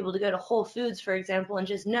love to be able to go to Whole Foods, for example, and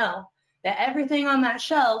just know that everything on that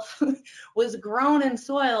shelf was grown in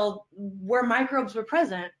soil where microbes were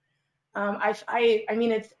present. I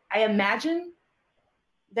imagine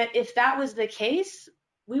that if that was the case,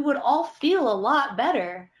 we would all feel a lot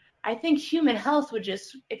better. I think human health would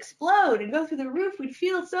just explode and go through the roof. We'd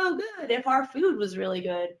feel so good if our food was really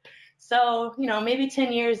good. So, maybe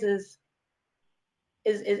 10 years is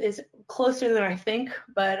closer than I think,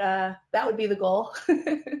 but that would be the goal.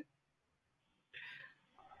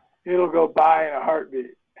 It'll go by in a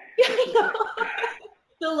heartbeat.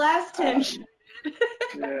 The last 10.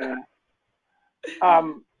 Yeah.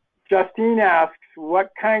 Justine asks,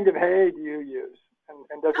 what kind of hay do you use?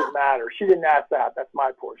 And does it matter? She didn't ask that. That's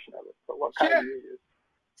my portion of it. But what kind do you use?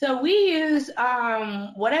 So we use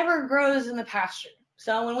whatever grows in the pasture.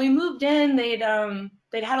 So when we moved in, they'd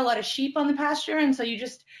had a lot of sheep on the pasture, and so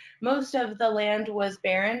most of the land was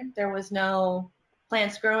barren. There was no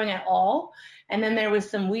plants growing at all, and then there was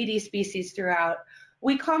some weedy species throughout.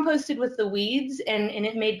 We composted with the weeds, and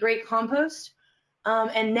it made great compost.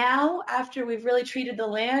 And now, after we've really treated the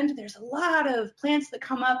land, there's a lot of plants that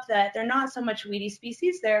come up that they're not so much weedy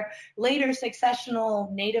species. They're later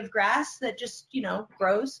successional native grass that just,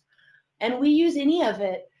 grows. And we use any of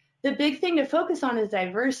it. The big thing to focus on is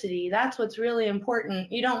diversity. That's what's really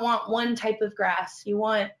important. You don't want one type of grass. You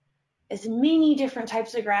want as many different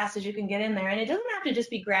types of grass as you can get in there. And it doesn't have to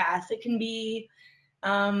just be grass. It can be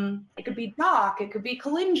dock, it could be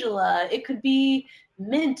calendula, it could be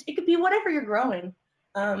mint, it could be whatever you're growing.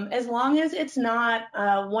 As long as it's not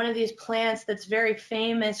one of these plants that's very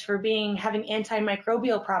famous for having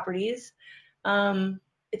antimicrobial properties,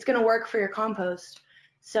 it's going to work for your compost.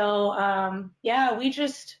 So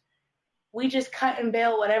we just cut and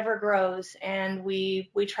bale whatever grows, and we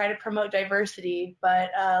try to promote diversity.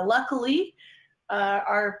 But luckily,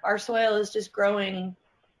 our soil is just growing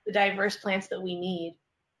the diverse plants that we need.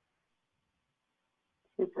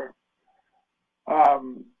 Super.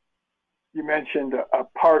 You mentioned a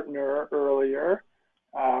partner earlier,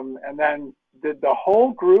 and then did the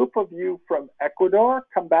whole group of you from Ecuador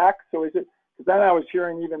come back? So is it, because then I was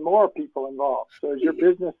hearing even more people involved. So is your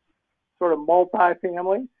business sort of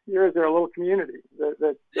multi-family? Here, is there a little community? A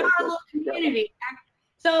little community.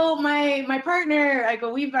 So my partner,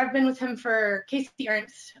 I've been with him for Casey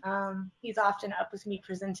Ernst. He's often up with me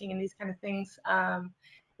presenting and these kind of things.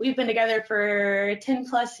 We've been together for 10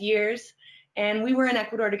 plus years, and we were in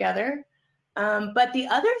Ecuador together. But the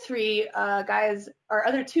other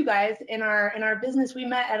other two guys in our business, we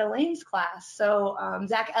met at Elaine's class. So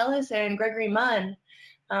Zach Ellis and Gregory Munn,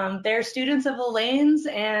 they're students of Elaine's,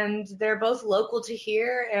 and they're both local to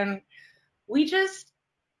here, and we just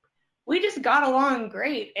got along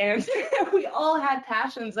great, and we all had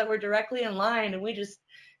passions that were directly in line, and we just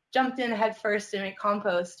jumped in head first to make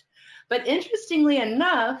compost. But interestingly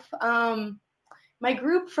enough, my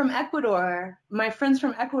group from Ecuador, my friends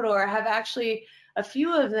from Ecuador, have actually, a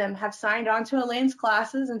few of them have signed on to Elaine's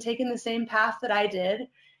classes and taken the same path that I did,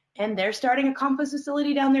 and they're starting a compost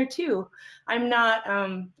facility down there too. I'm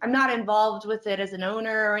not involved with it as an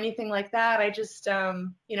owner or anything like that. I just,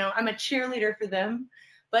 I'm a cheerleader for them.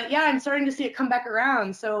 But yeah, I'm starting to see it come back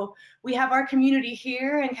around. So we have our community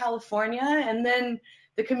here in California, and then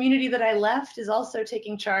the community that I left is also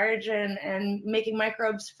taking charge and making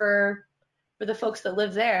microbes for the folks that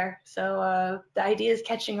live there. So the idea is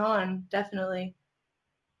catching on, definitely.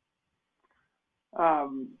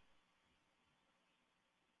 In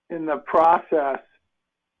the process,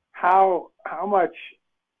 how much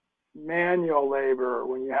manual labor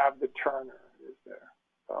when you have the turner is there?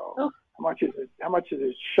 So how much is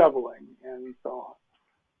it shoveling and so on?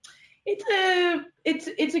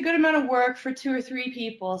 It's a good amount of work for 2 or 3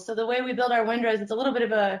 people. So the way we build our windrows, it's a little bit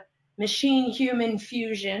of a machine-human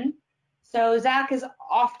fusion. So Zach is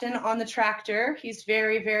often on the tractor. He's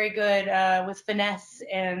very, very good with finesse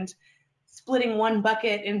and splitting one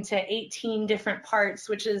bucket into 18 different parts,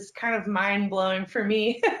 which is kind of mind-blowing for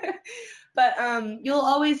me. But you'll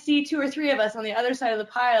always see 2 or 3 of us on the other side of the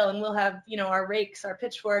pile, and we'll have, our rakes, our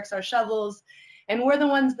pitchforks, our shovels, and we're the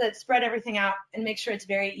ones that spread everything out and make sure it's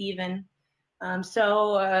very even.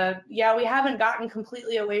 We haven't gotten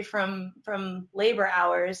completely away from labor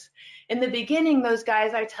hours. In the beginning, those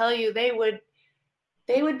guys, I tell you, they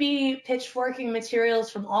would be pitchforking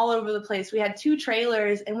materials from all over the place. We had 2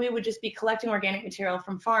 trailers, and we would just be collecting organic material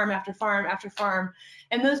from farm after farm after farm.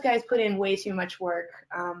 And those guys put in way too much work,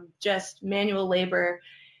 just manual labor.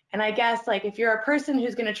 And I guess like if you're a person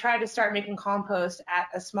who's going to try to start making compost at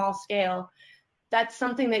a small scale, that's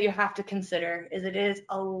something that you have to consider, is it is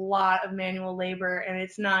a lot of manual labor and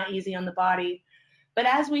it's not easy on the body. But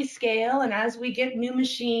as we scale and as we get new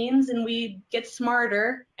machines and we get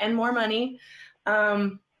smarter and more money,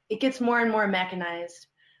 it gets more and more mechanized.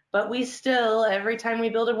 But we still, every time we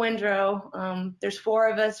build a windrow, there's 4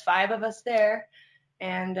 of us, 5 of us there.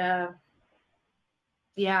 And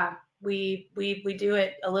yeah, we do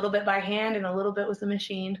it a little bit by hand and a little bit with the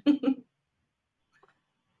machine.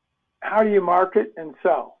 How do you market and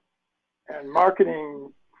sell? And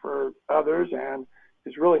marketing for others and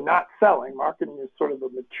is really not selling. Marketing is sort of the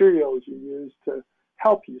materials you use to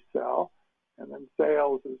help you sell, and then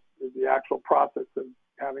sales is the actual process of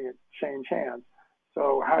having it change hands.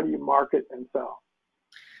 So how do you market and sell?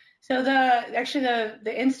 So the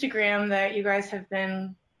Instagram that you guys have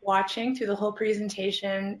been watching through the whole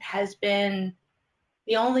presentation has been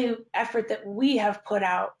the only effort that we have put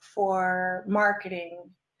out for marketing.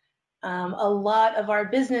 A lot of our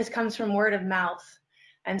business comes from word of mouth.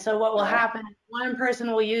 And so what will happen is one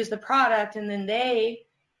person will use the product and then they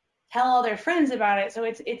tell all their friends about it. So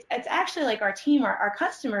it's actually like our team, our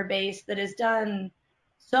customer base that has done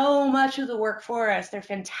so much of the work for us. They're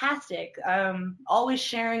fantastic, always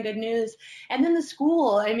sharing good news. And then the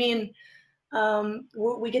school, I mean,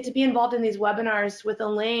 we get to be involved in these webinars with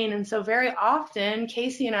Elaine. And so very often,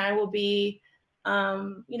 Casey and I will be,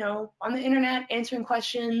 on the internet answering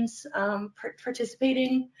questions,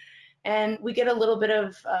 participating. And we get a little bit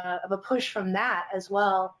of a push from that as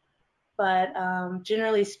well. But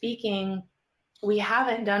generally speaking, we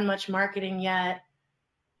haven't done much marketing yet.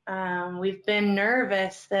 We've been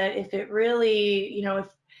nervous that if it really,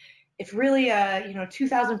 if really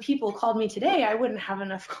 2,000 people called me today, I wouldn't have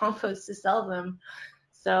enough compost to sell them.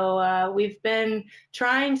 So we've been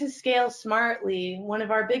trying to scale smartly. One of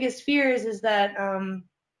our biggest fears is that,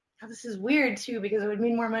 this is weird too because it would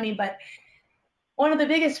mean more money, but one of the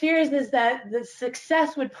biggest fears is that the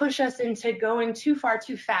success would push us into going too far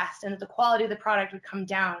too fast and that the quality of the product would come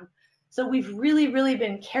down. So we've really, really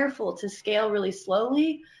been careful to scale really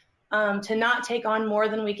slowly, to not take on more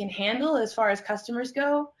than we can handle as far as customers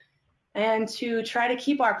go, and to try to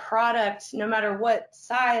keep our product, no matter what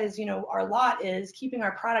size, our lot is, keeping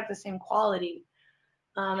our product the same quality.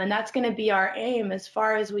 And that's going to be our aim as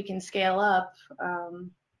far as we can scale up.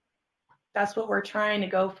 That's what we're trying to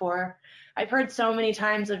go for. I've heard so many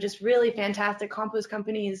times of just really fantastic compost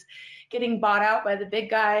companies getting bought out by the big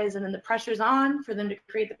guys, and then the pressure's on for them to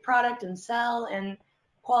create the product and sell, and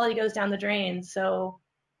quality goes down the drain. So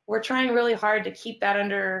we're trying really hard to keep that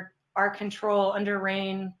under our control, under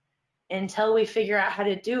rein, until we figure out how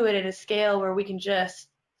to do it at a scale where we can just,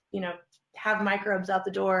 have microbes out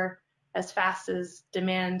the door as fast as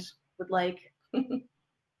demand would like.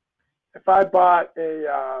 If I bought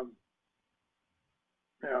a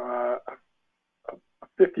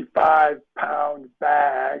 55-pound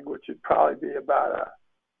bag, which would probably be about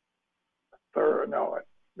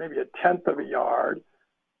maybe a tenth of a yard,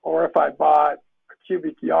 or if I bought a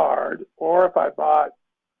cubic yard, or if I bought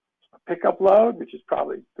a pickup load, which is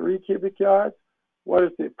probably 3 cubic yards, what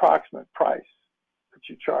is the approximate price that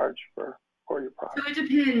you charge for your product? So it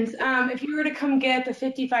depends. If you were to come get the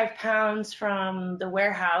 55 pounds from the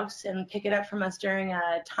warehouse and pick it up from us during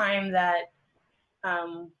a time that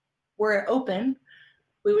we're open,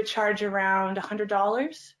 we would charge around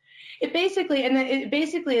 $100. It basically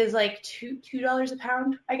is like $2 a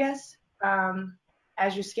pound, I guess.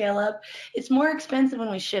 As you scale up, it's more expensive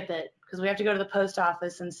when we ship it because we have to go to the post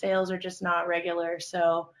office and sales are just not regular.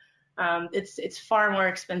 So it's far more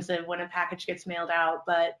expensive when a package gets mailed out.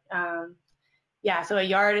 But so a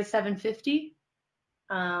yard is $7.50.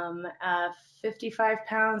 55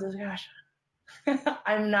 pounds is, gosh.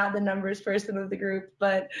 I'm not the numbers person of the group,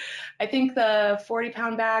 but I think the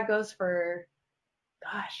 40-pound bag goes for,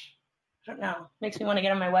 gosh, I don't know. Makes me want to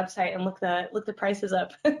get on my website and look the prices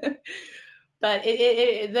up. But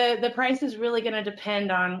the price is really going to depend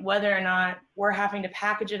on whether or not we're having to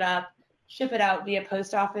package it up, ship it out via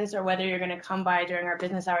post office, or whether you're going to come by during our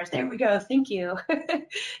business hours. There we go. Thank you.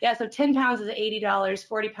 Yeah, so 10 pounds is $80.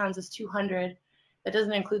 40 pounds is $200. That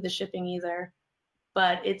doesn't include the shipping either.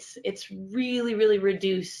 But it's really, really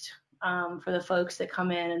reduced for the folks that come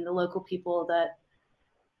in and the local people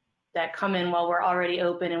that come in while we're already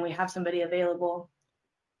open and we have somebody available.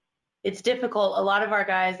 It's difficult. A lot of our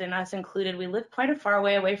guys, and us included, we live quite a far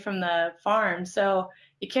away from the farm. So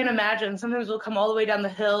you can't imagine. Sometimes we'll come all the way down the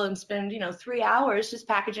hill and spend 3 hours just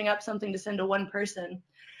packaging up something to send to one person.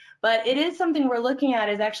 But it is something we're looking at,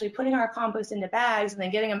 is actually putting our compost into bags and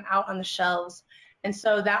then getting them out on the shelves. And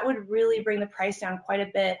so that would really bring the price down quite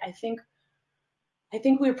a bit. I think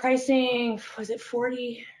we were pricing, was it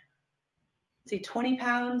 20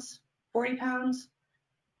 pounds, 40 pounds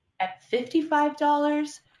at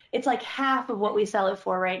 $55. It's like half of what we sell it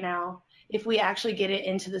for right now if we actually get it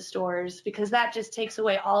into the stores, because that just takes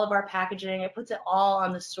away all of our packaging. It puts it all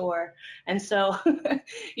on the store. And so,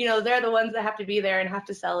 they're the ones that have to be there and have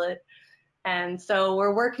to sell it. And so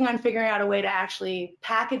we're working on figuring out a way to actually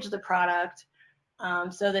package the product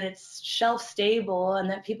so that it's shelf stable and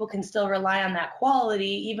that people can still rely on that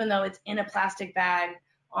quality, even though it's in a plastic bag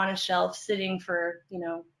on a shelf sitting for,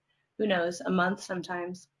 who knows, a month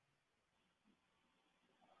sometimes.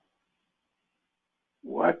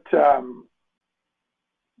 What are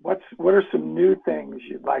some new things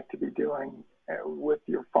you'd like to be doing with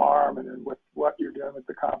your farm and with what you're doing with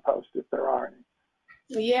the compost, if there are any?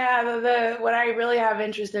 Yeah, what I really have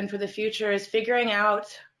interest in for the future is figuring out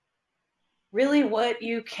really what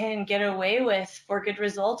you can get away with for good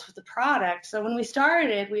results with the product. So when we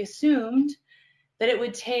started, we assumed that it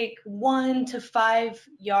would take 1 to 5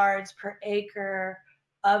 yards per acre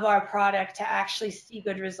of our product to actually see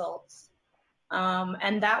good results.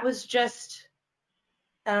 And that was just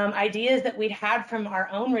ideas that we'd had from our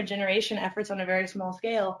own regeneration efforts on a very small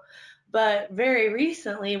scale. But very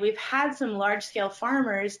recently, we've had some large-scale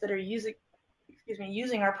farmers that are using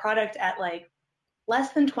our product at like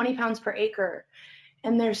less than 20 pounds per acre.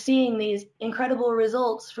 And they're seeing these incredible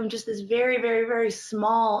results from just this very, very, very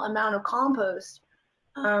small amount of compost.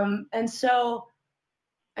 And so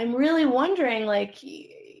I'm really wondering,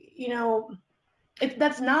 if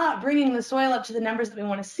that's not bringing the soil up to the numbers that we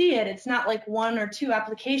want to see it. It's not like 1 or 2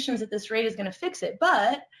 applications at this rate is going to fix it,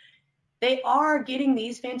 but they are getting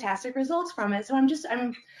these fantastic results from it. So I'm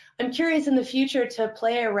curious in the future to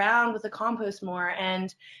play around with the compost more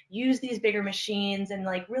and use these bigger machines and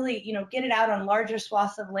really, get it out on larger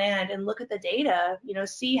swaths of land and look at the data,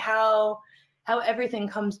 see how everything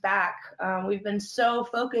comes back. We've been so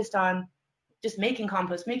focused on just making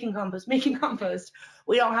compost. We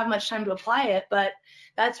don't have much time to apply it, but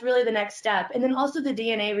that's really the next step. And then also the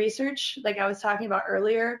DNA research, like I was talking about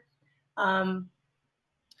earlier.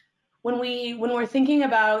 When we're thinking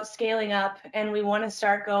about scaling up and we want to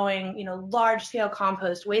start going, large scale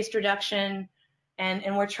compost, waste reduction,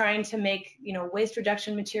 and we're trying to make, waste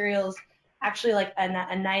reduction materials actually like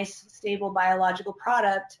a nice, stable biological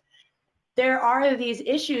product, there are these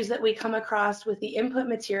issues that we come across with the input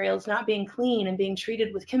materials not being clean and being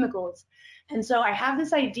treated with chemicals. And so I have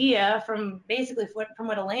this idea from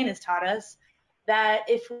what Elaine has taught us, that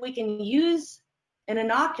if we can use an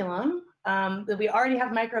inoculum, that we already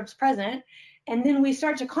have microbes present, and then we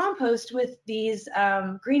start to compost with these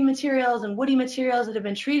green materials and woody materials that have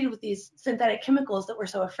been treated with these synthetic chemicals that we're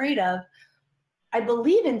so afraid of, I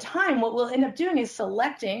believe in time what we'll end up doing is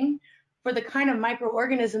selecting for the kind of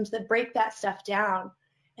microorganisms that break that stuff down.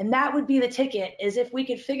 And that would be the ticket, is if we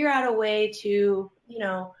could figure out a way to,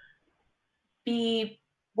 be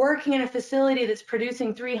working in a facility that's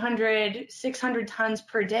producing 300, 600 tons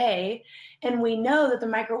per day, and we know that the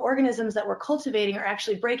microorganisms that we're cultivating are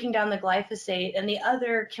actually breaking down the glyphosate and the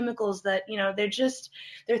other chemicals that,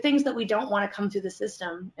 they're things that we don't want to come through the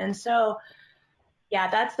system. And so,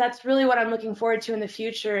 yeah, that's really what I'm looking forward to in the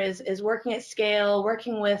future is working at scale,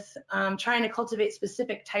 working with trying to cultivate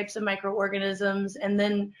specific types of microorganisms, and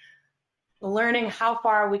then learning how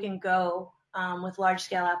far we can go with large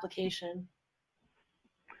scale application.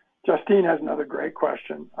 Justine has another great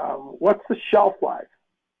question. What's the shelf life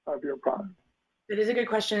of your product? It is a good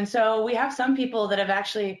question. So we have some people that have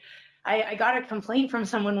actually, I got a complaint from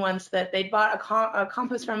someone once that they'd bought a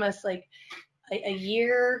compost from us like a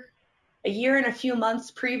year and a few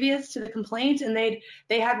months previous to the complaint, and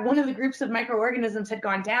they had one of the groups of microorganisms had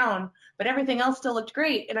gone down, but everything else still looked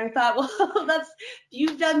great. And I thought, well,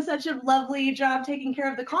 you've done such a lovely job taking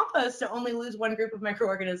care of the compost to only lose one group of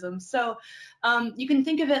microorganisms. So you can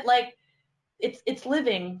think of it like it's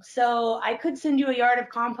living. So I could send you a yard of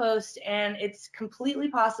compost, and it's completely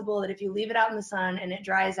possible that if you leave it out in the sun and it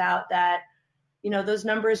dries out, that those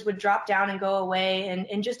numbers would drop down and go away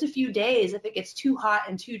in just a few days if it gets too hot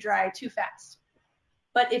and too dry too fast.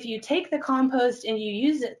 But if you take the compost and you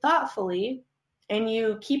use it thoughtfully and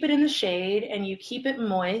you keep it in the shade and you keep it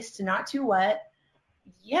moist and not too wet,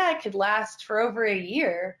 yeah, it could last for over a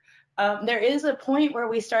year. There is a point where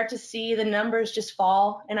we start to see the numbers just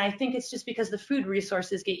fall, and I think it's just because the food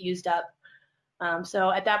resources get used up. So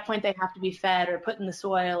at that point, they have to be fed or put in the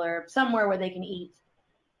soil or somewhere where they can eat.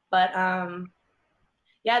 But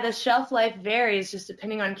yeah, the shelf life varies just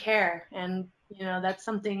depending on care. And, that's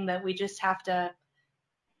something that we just have to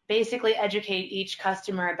basically educate each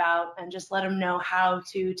customer about and just let them know how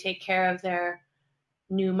to take care of their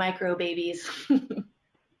new micro babies.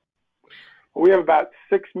 We have about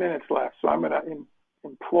 6 minutes left, so I'm going to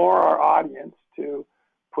implore our audience to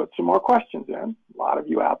put some more questions in. A lot of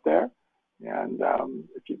you out there, and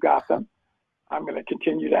if you've got them, I'm going to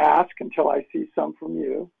continue to ask until I see some from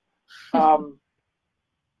you.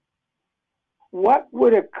 What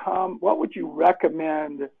would you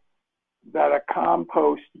recommend that a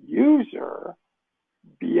compost user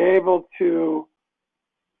be able to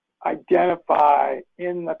identify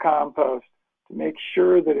in the compost to make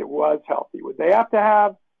sure that it was healthy? Would they have to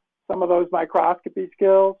have some of those microscopy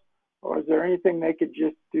skills, or is there anything they could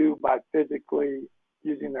just do by physically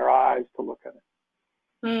using their eyes to look at it?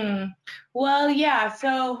 Well, yeah,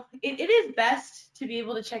 so it is best to be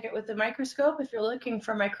able to check it with the microscope. If you're looking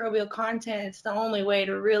for microbial content, it's the only way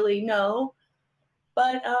to really know.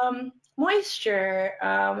 But moisture,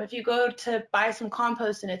 if you go to buy some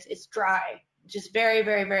compost and it's dry, just very,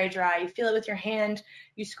 very, very dry, you feel it with your hand,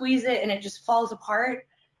 you squeeze it and it just falls apart,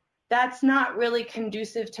 that's not really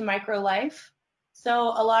conducive to micro life.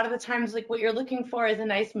 So a lot of the times, like, what you're looking for is a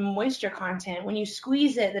nice moisture content. When you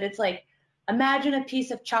squeeze it, that it's like, imagine a piece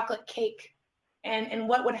of chocolate cake and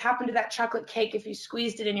what would happen to that chocolate cake if you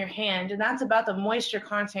squeezed it in your hand. And that's about the moisture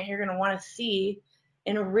content you're going to want to see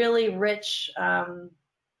in a really rich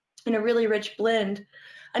blend.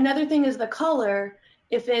 Another thing is the color.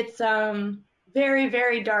 If it's very,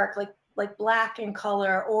 very dark, like black in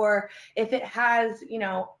color, or if it has,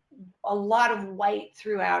 a lot of white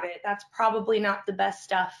throughout it, that's probably not the best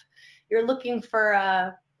stuff. You're looking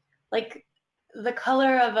for like the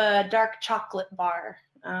color of a dark chocolate bar.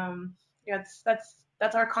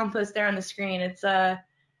 That's our compost there on the screen. It's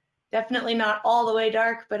definitely not all the way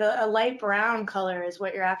dark, but a light brown color is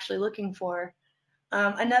what you're actually looking for.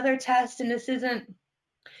 Another test, and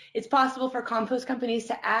it's possible for compost companies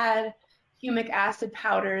to add humic acid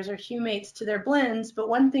powders or humates to their blends, but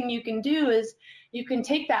one thing you can do is you can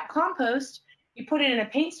take that compost, you put it in a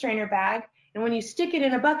paint strainer bag, and when you stick it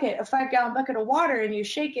in a 5-gallon bucket of water, and you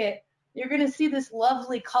shake it, you're going to see this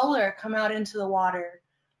lovely color come out into the water.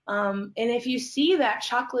 And if you see that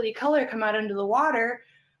chocolatey color come out into the water,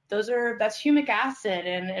 that's humic acid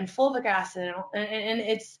and fulvic acid, and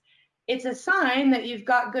it's a sign that you've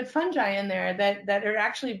got good fungi in there that are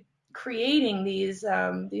actually creating these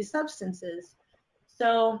substances.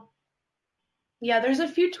 So yeah, there's a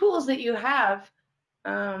few tools that you have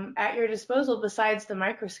at your disposal besides the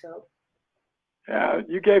microscope. Yeah,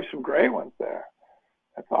 you gave some great ones there.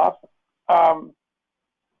 That's awesome.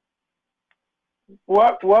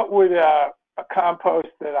 What would a compost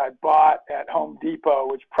that I bought at Home Depot,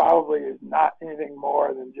 which probably is not anything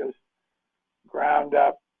more than just ground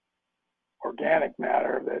up organic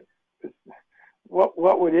matter,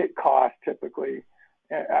 what would it cost typically?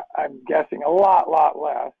 I'm guessing a lot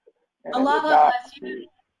less. A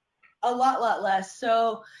lot less.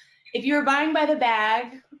 So if you're buying by the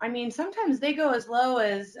bag, I mean, sometimes they go as low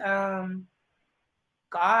as, $5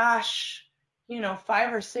 or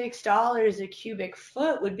 $6 a cubic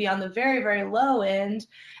foot would be on the very, very low end.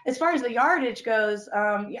 As far as the yardage goes,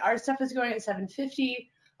 our stuff is going at $7.50.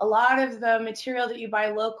 A lot of the material that you buy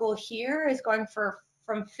local here is going from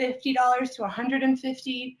 $50 to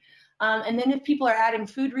 $150. And then if people are adding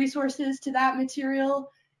food resources to that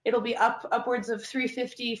material, it'll be upwards of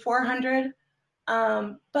 $350,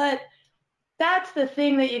 $400. But that's the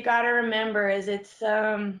thing that you got to remember is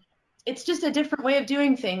it's just a different way of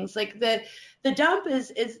doing things. Like the dump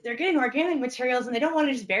is they're getting organic materials and they don't want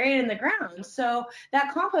to just bury it in the ground. So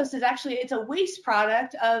that compost is actually, it's a waste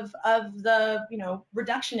product of the,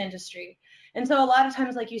 reduction industry. And so a lot of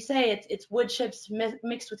times, like you say, it's wood chips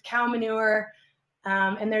mixed with cow manure,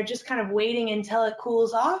 and they're just kind of waiting until it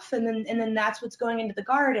cools off, and then that's what's going into the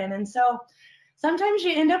garden. And so sometimes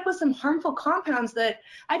you end up with some harmful compounds that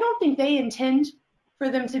I don't think they intend for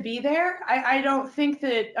them to be there. I don't think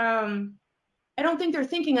they're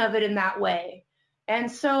thinking of it in that way.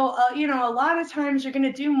 And so, a lot of times you're going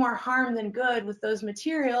to do more harm than good with those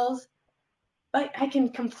materials. But I can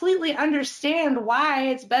completely understand why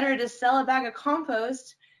it's better to sell a bag of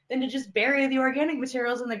compost than to just bury the organic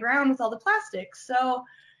materials in the ground with all the plastics. So,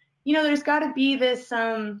 there's got to be this,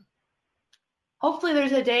 hopefully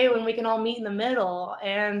there's a day when we can all meet in the middle,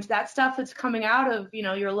 and that stuff that's coming out of,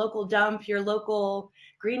 your local dump, your local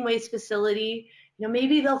green waste facility,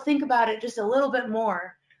 maybe they'll think about it just a little bit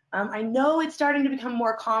more. I know it's starting to become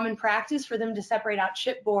more common practice for them to separate out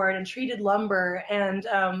chipboard and treated lumber and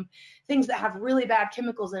things that have really bad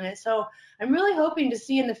chemicals in it. So I'm really hoping to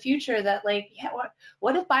see in the future that, like, yeah,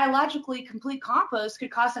 what if biologically complete compost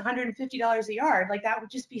could cost $150 a yard? Like, that would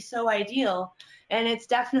just be so ideal, and it's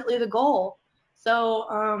definitely the goal.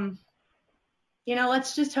 So,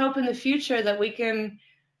 let's just hope in the future that we can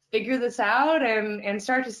figure this out and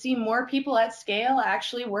start to see more people at scale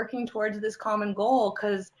actually working towards this common goal.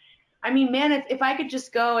 Because, I mean, man, if I could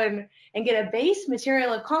just go and get a base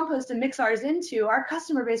material of compost and mix ours into, our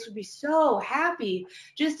customer base would be so happy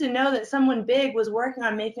just to know that someone big was working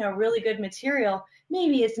on making a really good material.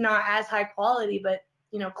 Maybe it's not as high quality, but,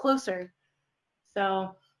 closer.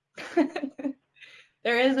 So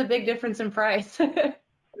there is a big difference in price.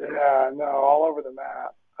 Yeah, no, all over the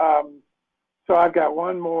map. So I've got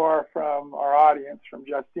one more from our audience, from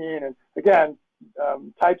Justine. And again,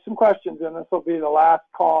 type some questions in. This will be the last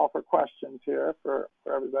call for questions here for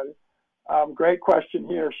everybody. Great question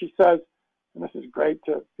here. She says, and this is great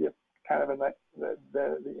to be kind of in the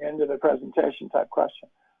end of the presentation type question.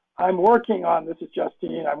 This is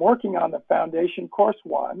Justine, I'm working on the Foundation Course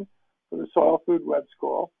 1 for the Soil Food Web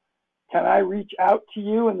School. Can I reach out to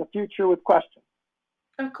you in the future with questions?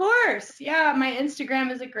 Of course. Yeah, my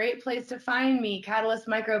Instagram is a great place to find me, Catalyst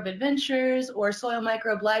Microbe Adventures or Soil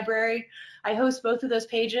Microbe Library. I host both of those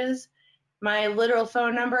pages. My literal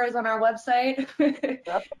phone number is on our website.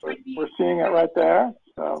 Yep, we're seeing it right there.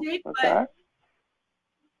 So, okay.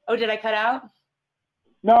 Oh, did I cut out?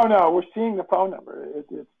 No, we're seeing the phone number.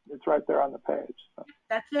 It's right there on the page. So.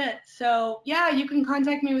 That's it. So, yeah, you can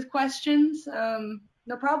contact me with questions.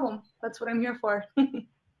 No problem. That's what I'm here for.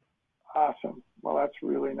 Awesome. Well, that's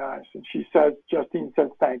really nice. And Justine says,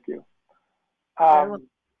 thank you.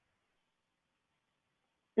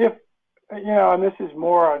 If, and this is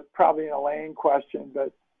more probably an Elaine question,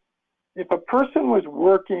 but if a person was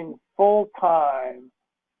working full-time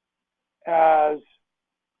as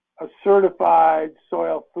a certified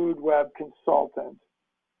soil food web consultant,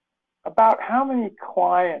 about how many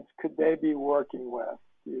clients could they be working with,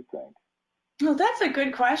 do you think? Well, that's a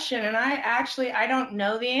good question, and I don't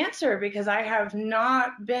know the answer because I have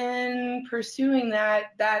not been pursuing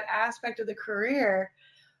that aspect of the career.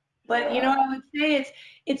 But I would say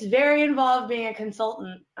it's very involved being a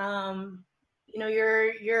consultant. The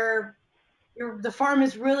farm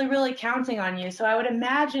is really, really counting on you. So I would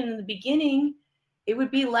imagine in the beginning it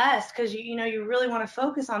would be less because you really want to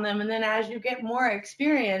focus on them, and then as you get more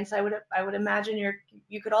experience, I would imagine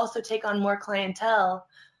you could also take on more clientele.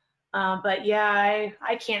 But yeah,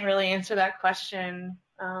 I can't really answer that question.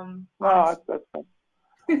 No, that's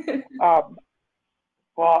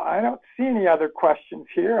well, I don't see any other questions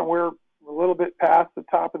here, and we're a little bit past the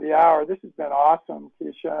top of the hour. This has been awesome,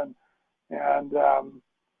 Keisha, and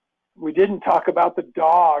we didn't talk about the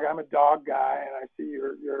dog. I'm a dog guy, and I see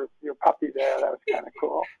your puppy there. That was kind of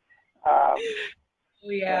cool.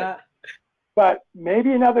 Yeah. But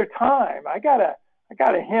maybe another time. I got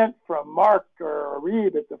a hint from Mark or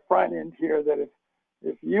Reeb at the front end here that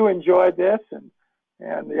if you enjoyed this and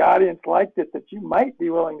the audience liked it, that you might be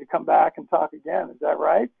willing to come back and talk again. Is that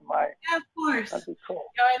right? Yeah, of course. That'd be cool.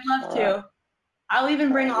 Yeah, I'd love to. I'll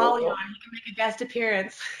even bring Ollie on. He can make a guest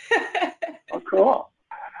appearance. Oh, cool.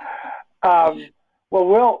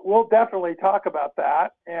 Well, we'll definitely talk about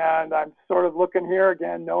that. And I'm sort of looking here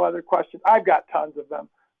again. No other questions. I've got tons of them,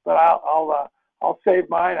 but I'll save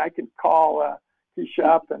mine. I can call Keisha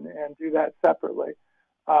up and do that separately.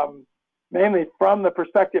 Mainly from the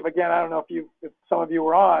perspective, again, I don't know if some of you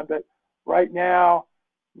were on, but right now,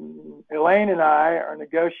 Elaine and I are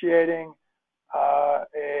negotiating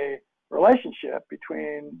a relationship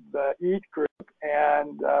between the EAT group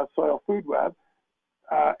and Soil Food Web,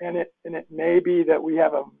 and it may be that we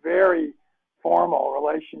have a very formal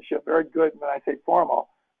relationship, very good when I say formal,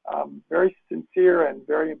 very sincere and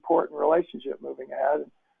very important relationship moving ahead.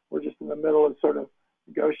 And we're just in the middle of sort of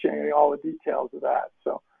negotiating all the details of that.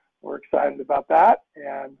 So we're excited about that.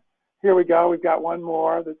 And here we go. We've got one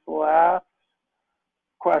more. This last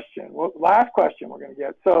question. Last question we're going to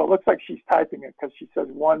get. So it looks like she's typing it because she says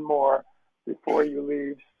one more before you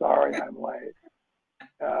leave. Sorry, I'm late.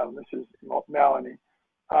 This is Melanie.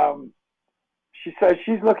 She says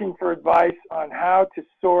she's looking for advice on how to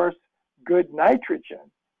source good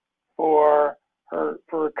nitrogen for her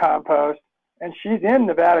compost, and she's in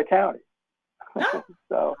Nevada County.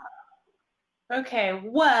 So. Okay,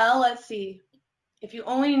 well, let's see. If you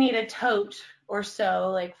only need a tote or so,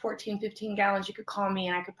 like 14, 15 gallons, you could call me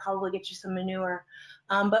and I could probably get you some manure.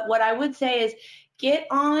 But what I would say is get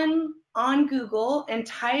on Google and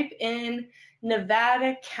type in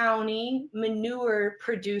Nevada County manure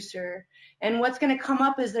producer. And what's going to come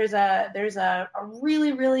up is there's a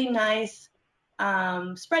really, really nice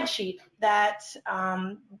spreadsheet that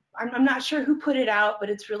I'm not sure who put it out, but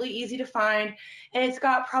it's really easy to find. And it's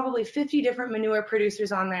got probably 50 different manure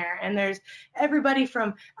producers on there. And there's everybody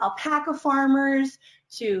from alpaca farmers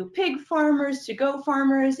to pig farmers to goat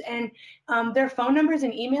farmers. And their phone numbers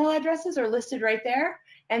and email addresses are listed right there.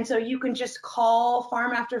 And so you can just call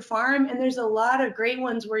farm after farm. And there's a lot of great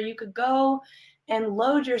ones where you could go and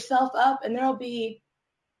load yourself up, and there'll be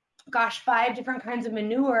 5 different kinds of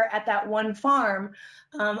manure at that one farm.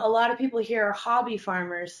 A lot of people here are hobby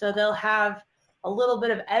farmers, so they'll have a little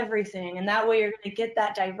bit of everything, and that way you're going to get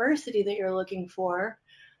that diversity that you're looking for,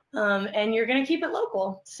 and you're going to keep it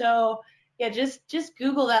local. So yeah, just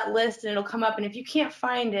Google that list and it'll come up, and if you can't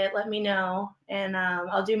find it, let me know, and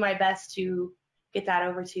I'll do my best to get that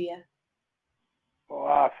over to you. Well,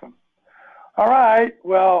 awesome. All right.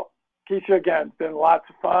 Well, Keisha, again, it's been lots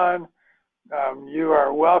of fun. You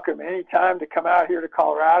are welcome anytime to come out here to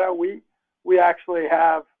Colorado. We actually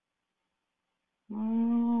have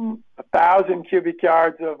 1,000 cubic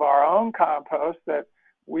yards of our own compost that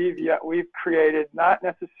we've created, not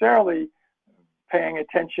necessarily paying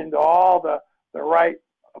attention to all the right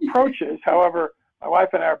approaches. However, my wife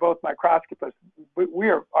and I are both microscopists.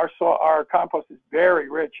 Our compost is very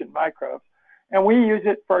rich in microbes, and we use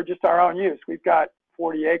it for just our own use. We've got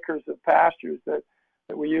 40 acres of pastures that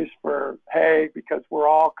we use for hay because we're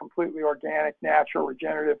all completely organic, natural,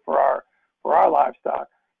 regenerative for our livestock.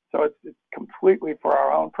 So it's completely for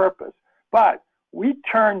our own purpose. But we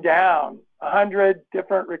turn down 100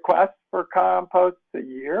 different requests for compost a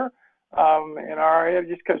year in our area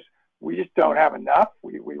just because we just don't have enough.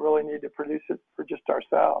 We really need to produce it for just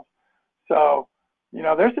ourselves. So,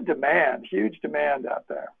 there's a demand, huge demand out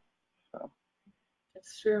there. So.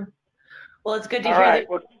 That's true. Well, it's good to hear that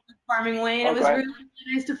you're farming, Wayne. It was really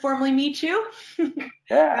nice to formally meet you.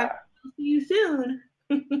 Yeah. I'll see you soon.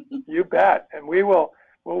 You bet. And we'll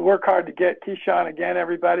work hard to get Keisha on again,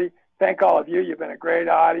 everybody. Thank all of you. You've been a great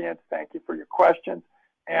audience. Thank you for your questions.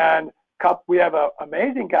 And we have an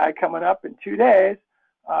amazing guy coming up in 2 days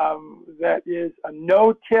that is a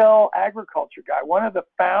no-till agriculture guy, one of the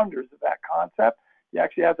founders of that concept. He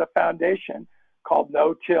actually has a foundation called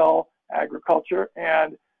No-Till Agriculture,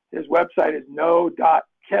 and his website is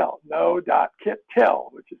no.till,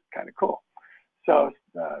 which is kind of cool. So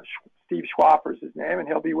Steve Schwapper is his name, and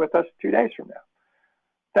he'll be with us 2 days from now.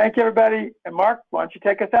 Thank you, everybody. And Mark, why don't you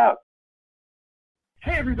take us out?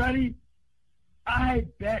 Hey, everybody. I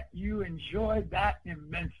bet you enjoyed that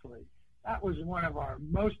immensely. That was one of our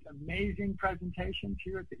most amazing presentations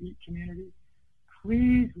here at the EAT community.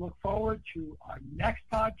 Please look forward to our next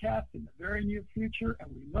podcast in the very near future,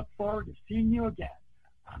 and we look forward to seeing you again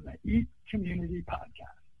on the EAT Community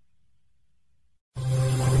Podcast.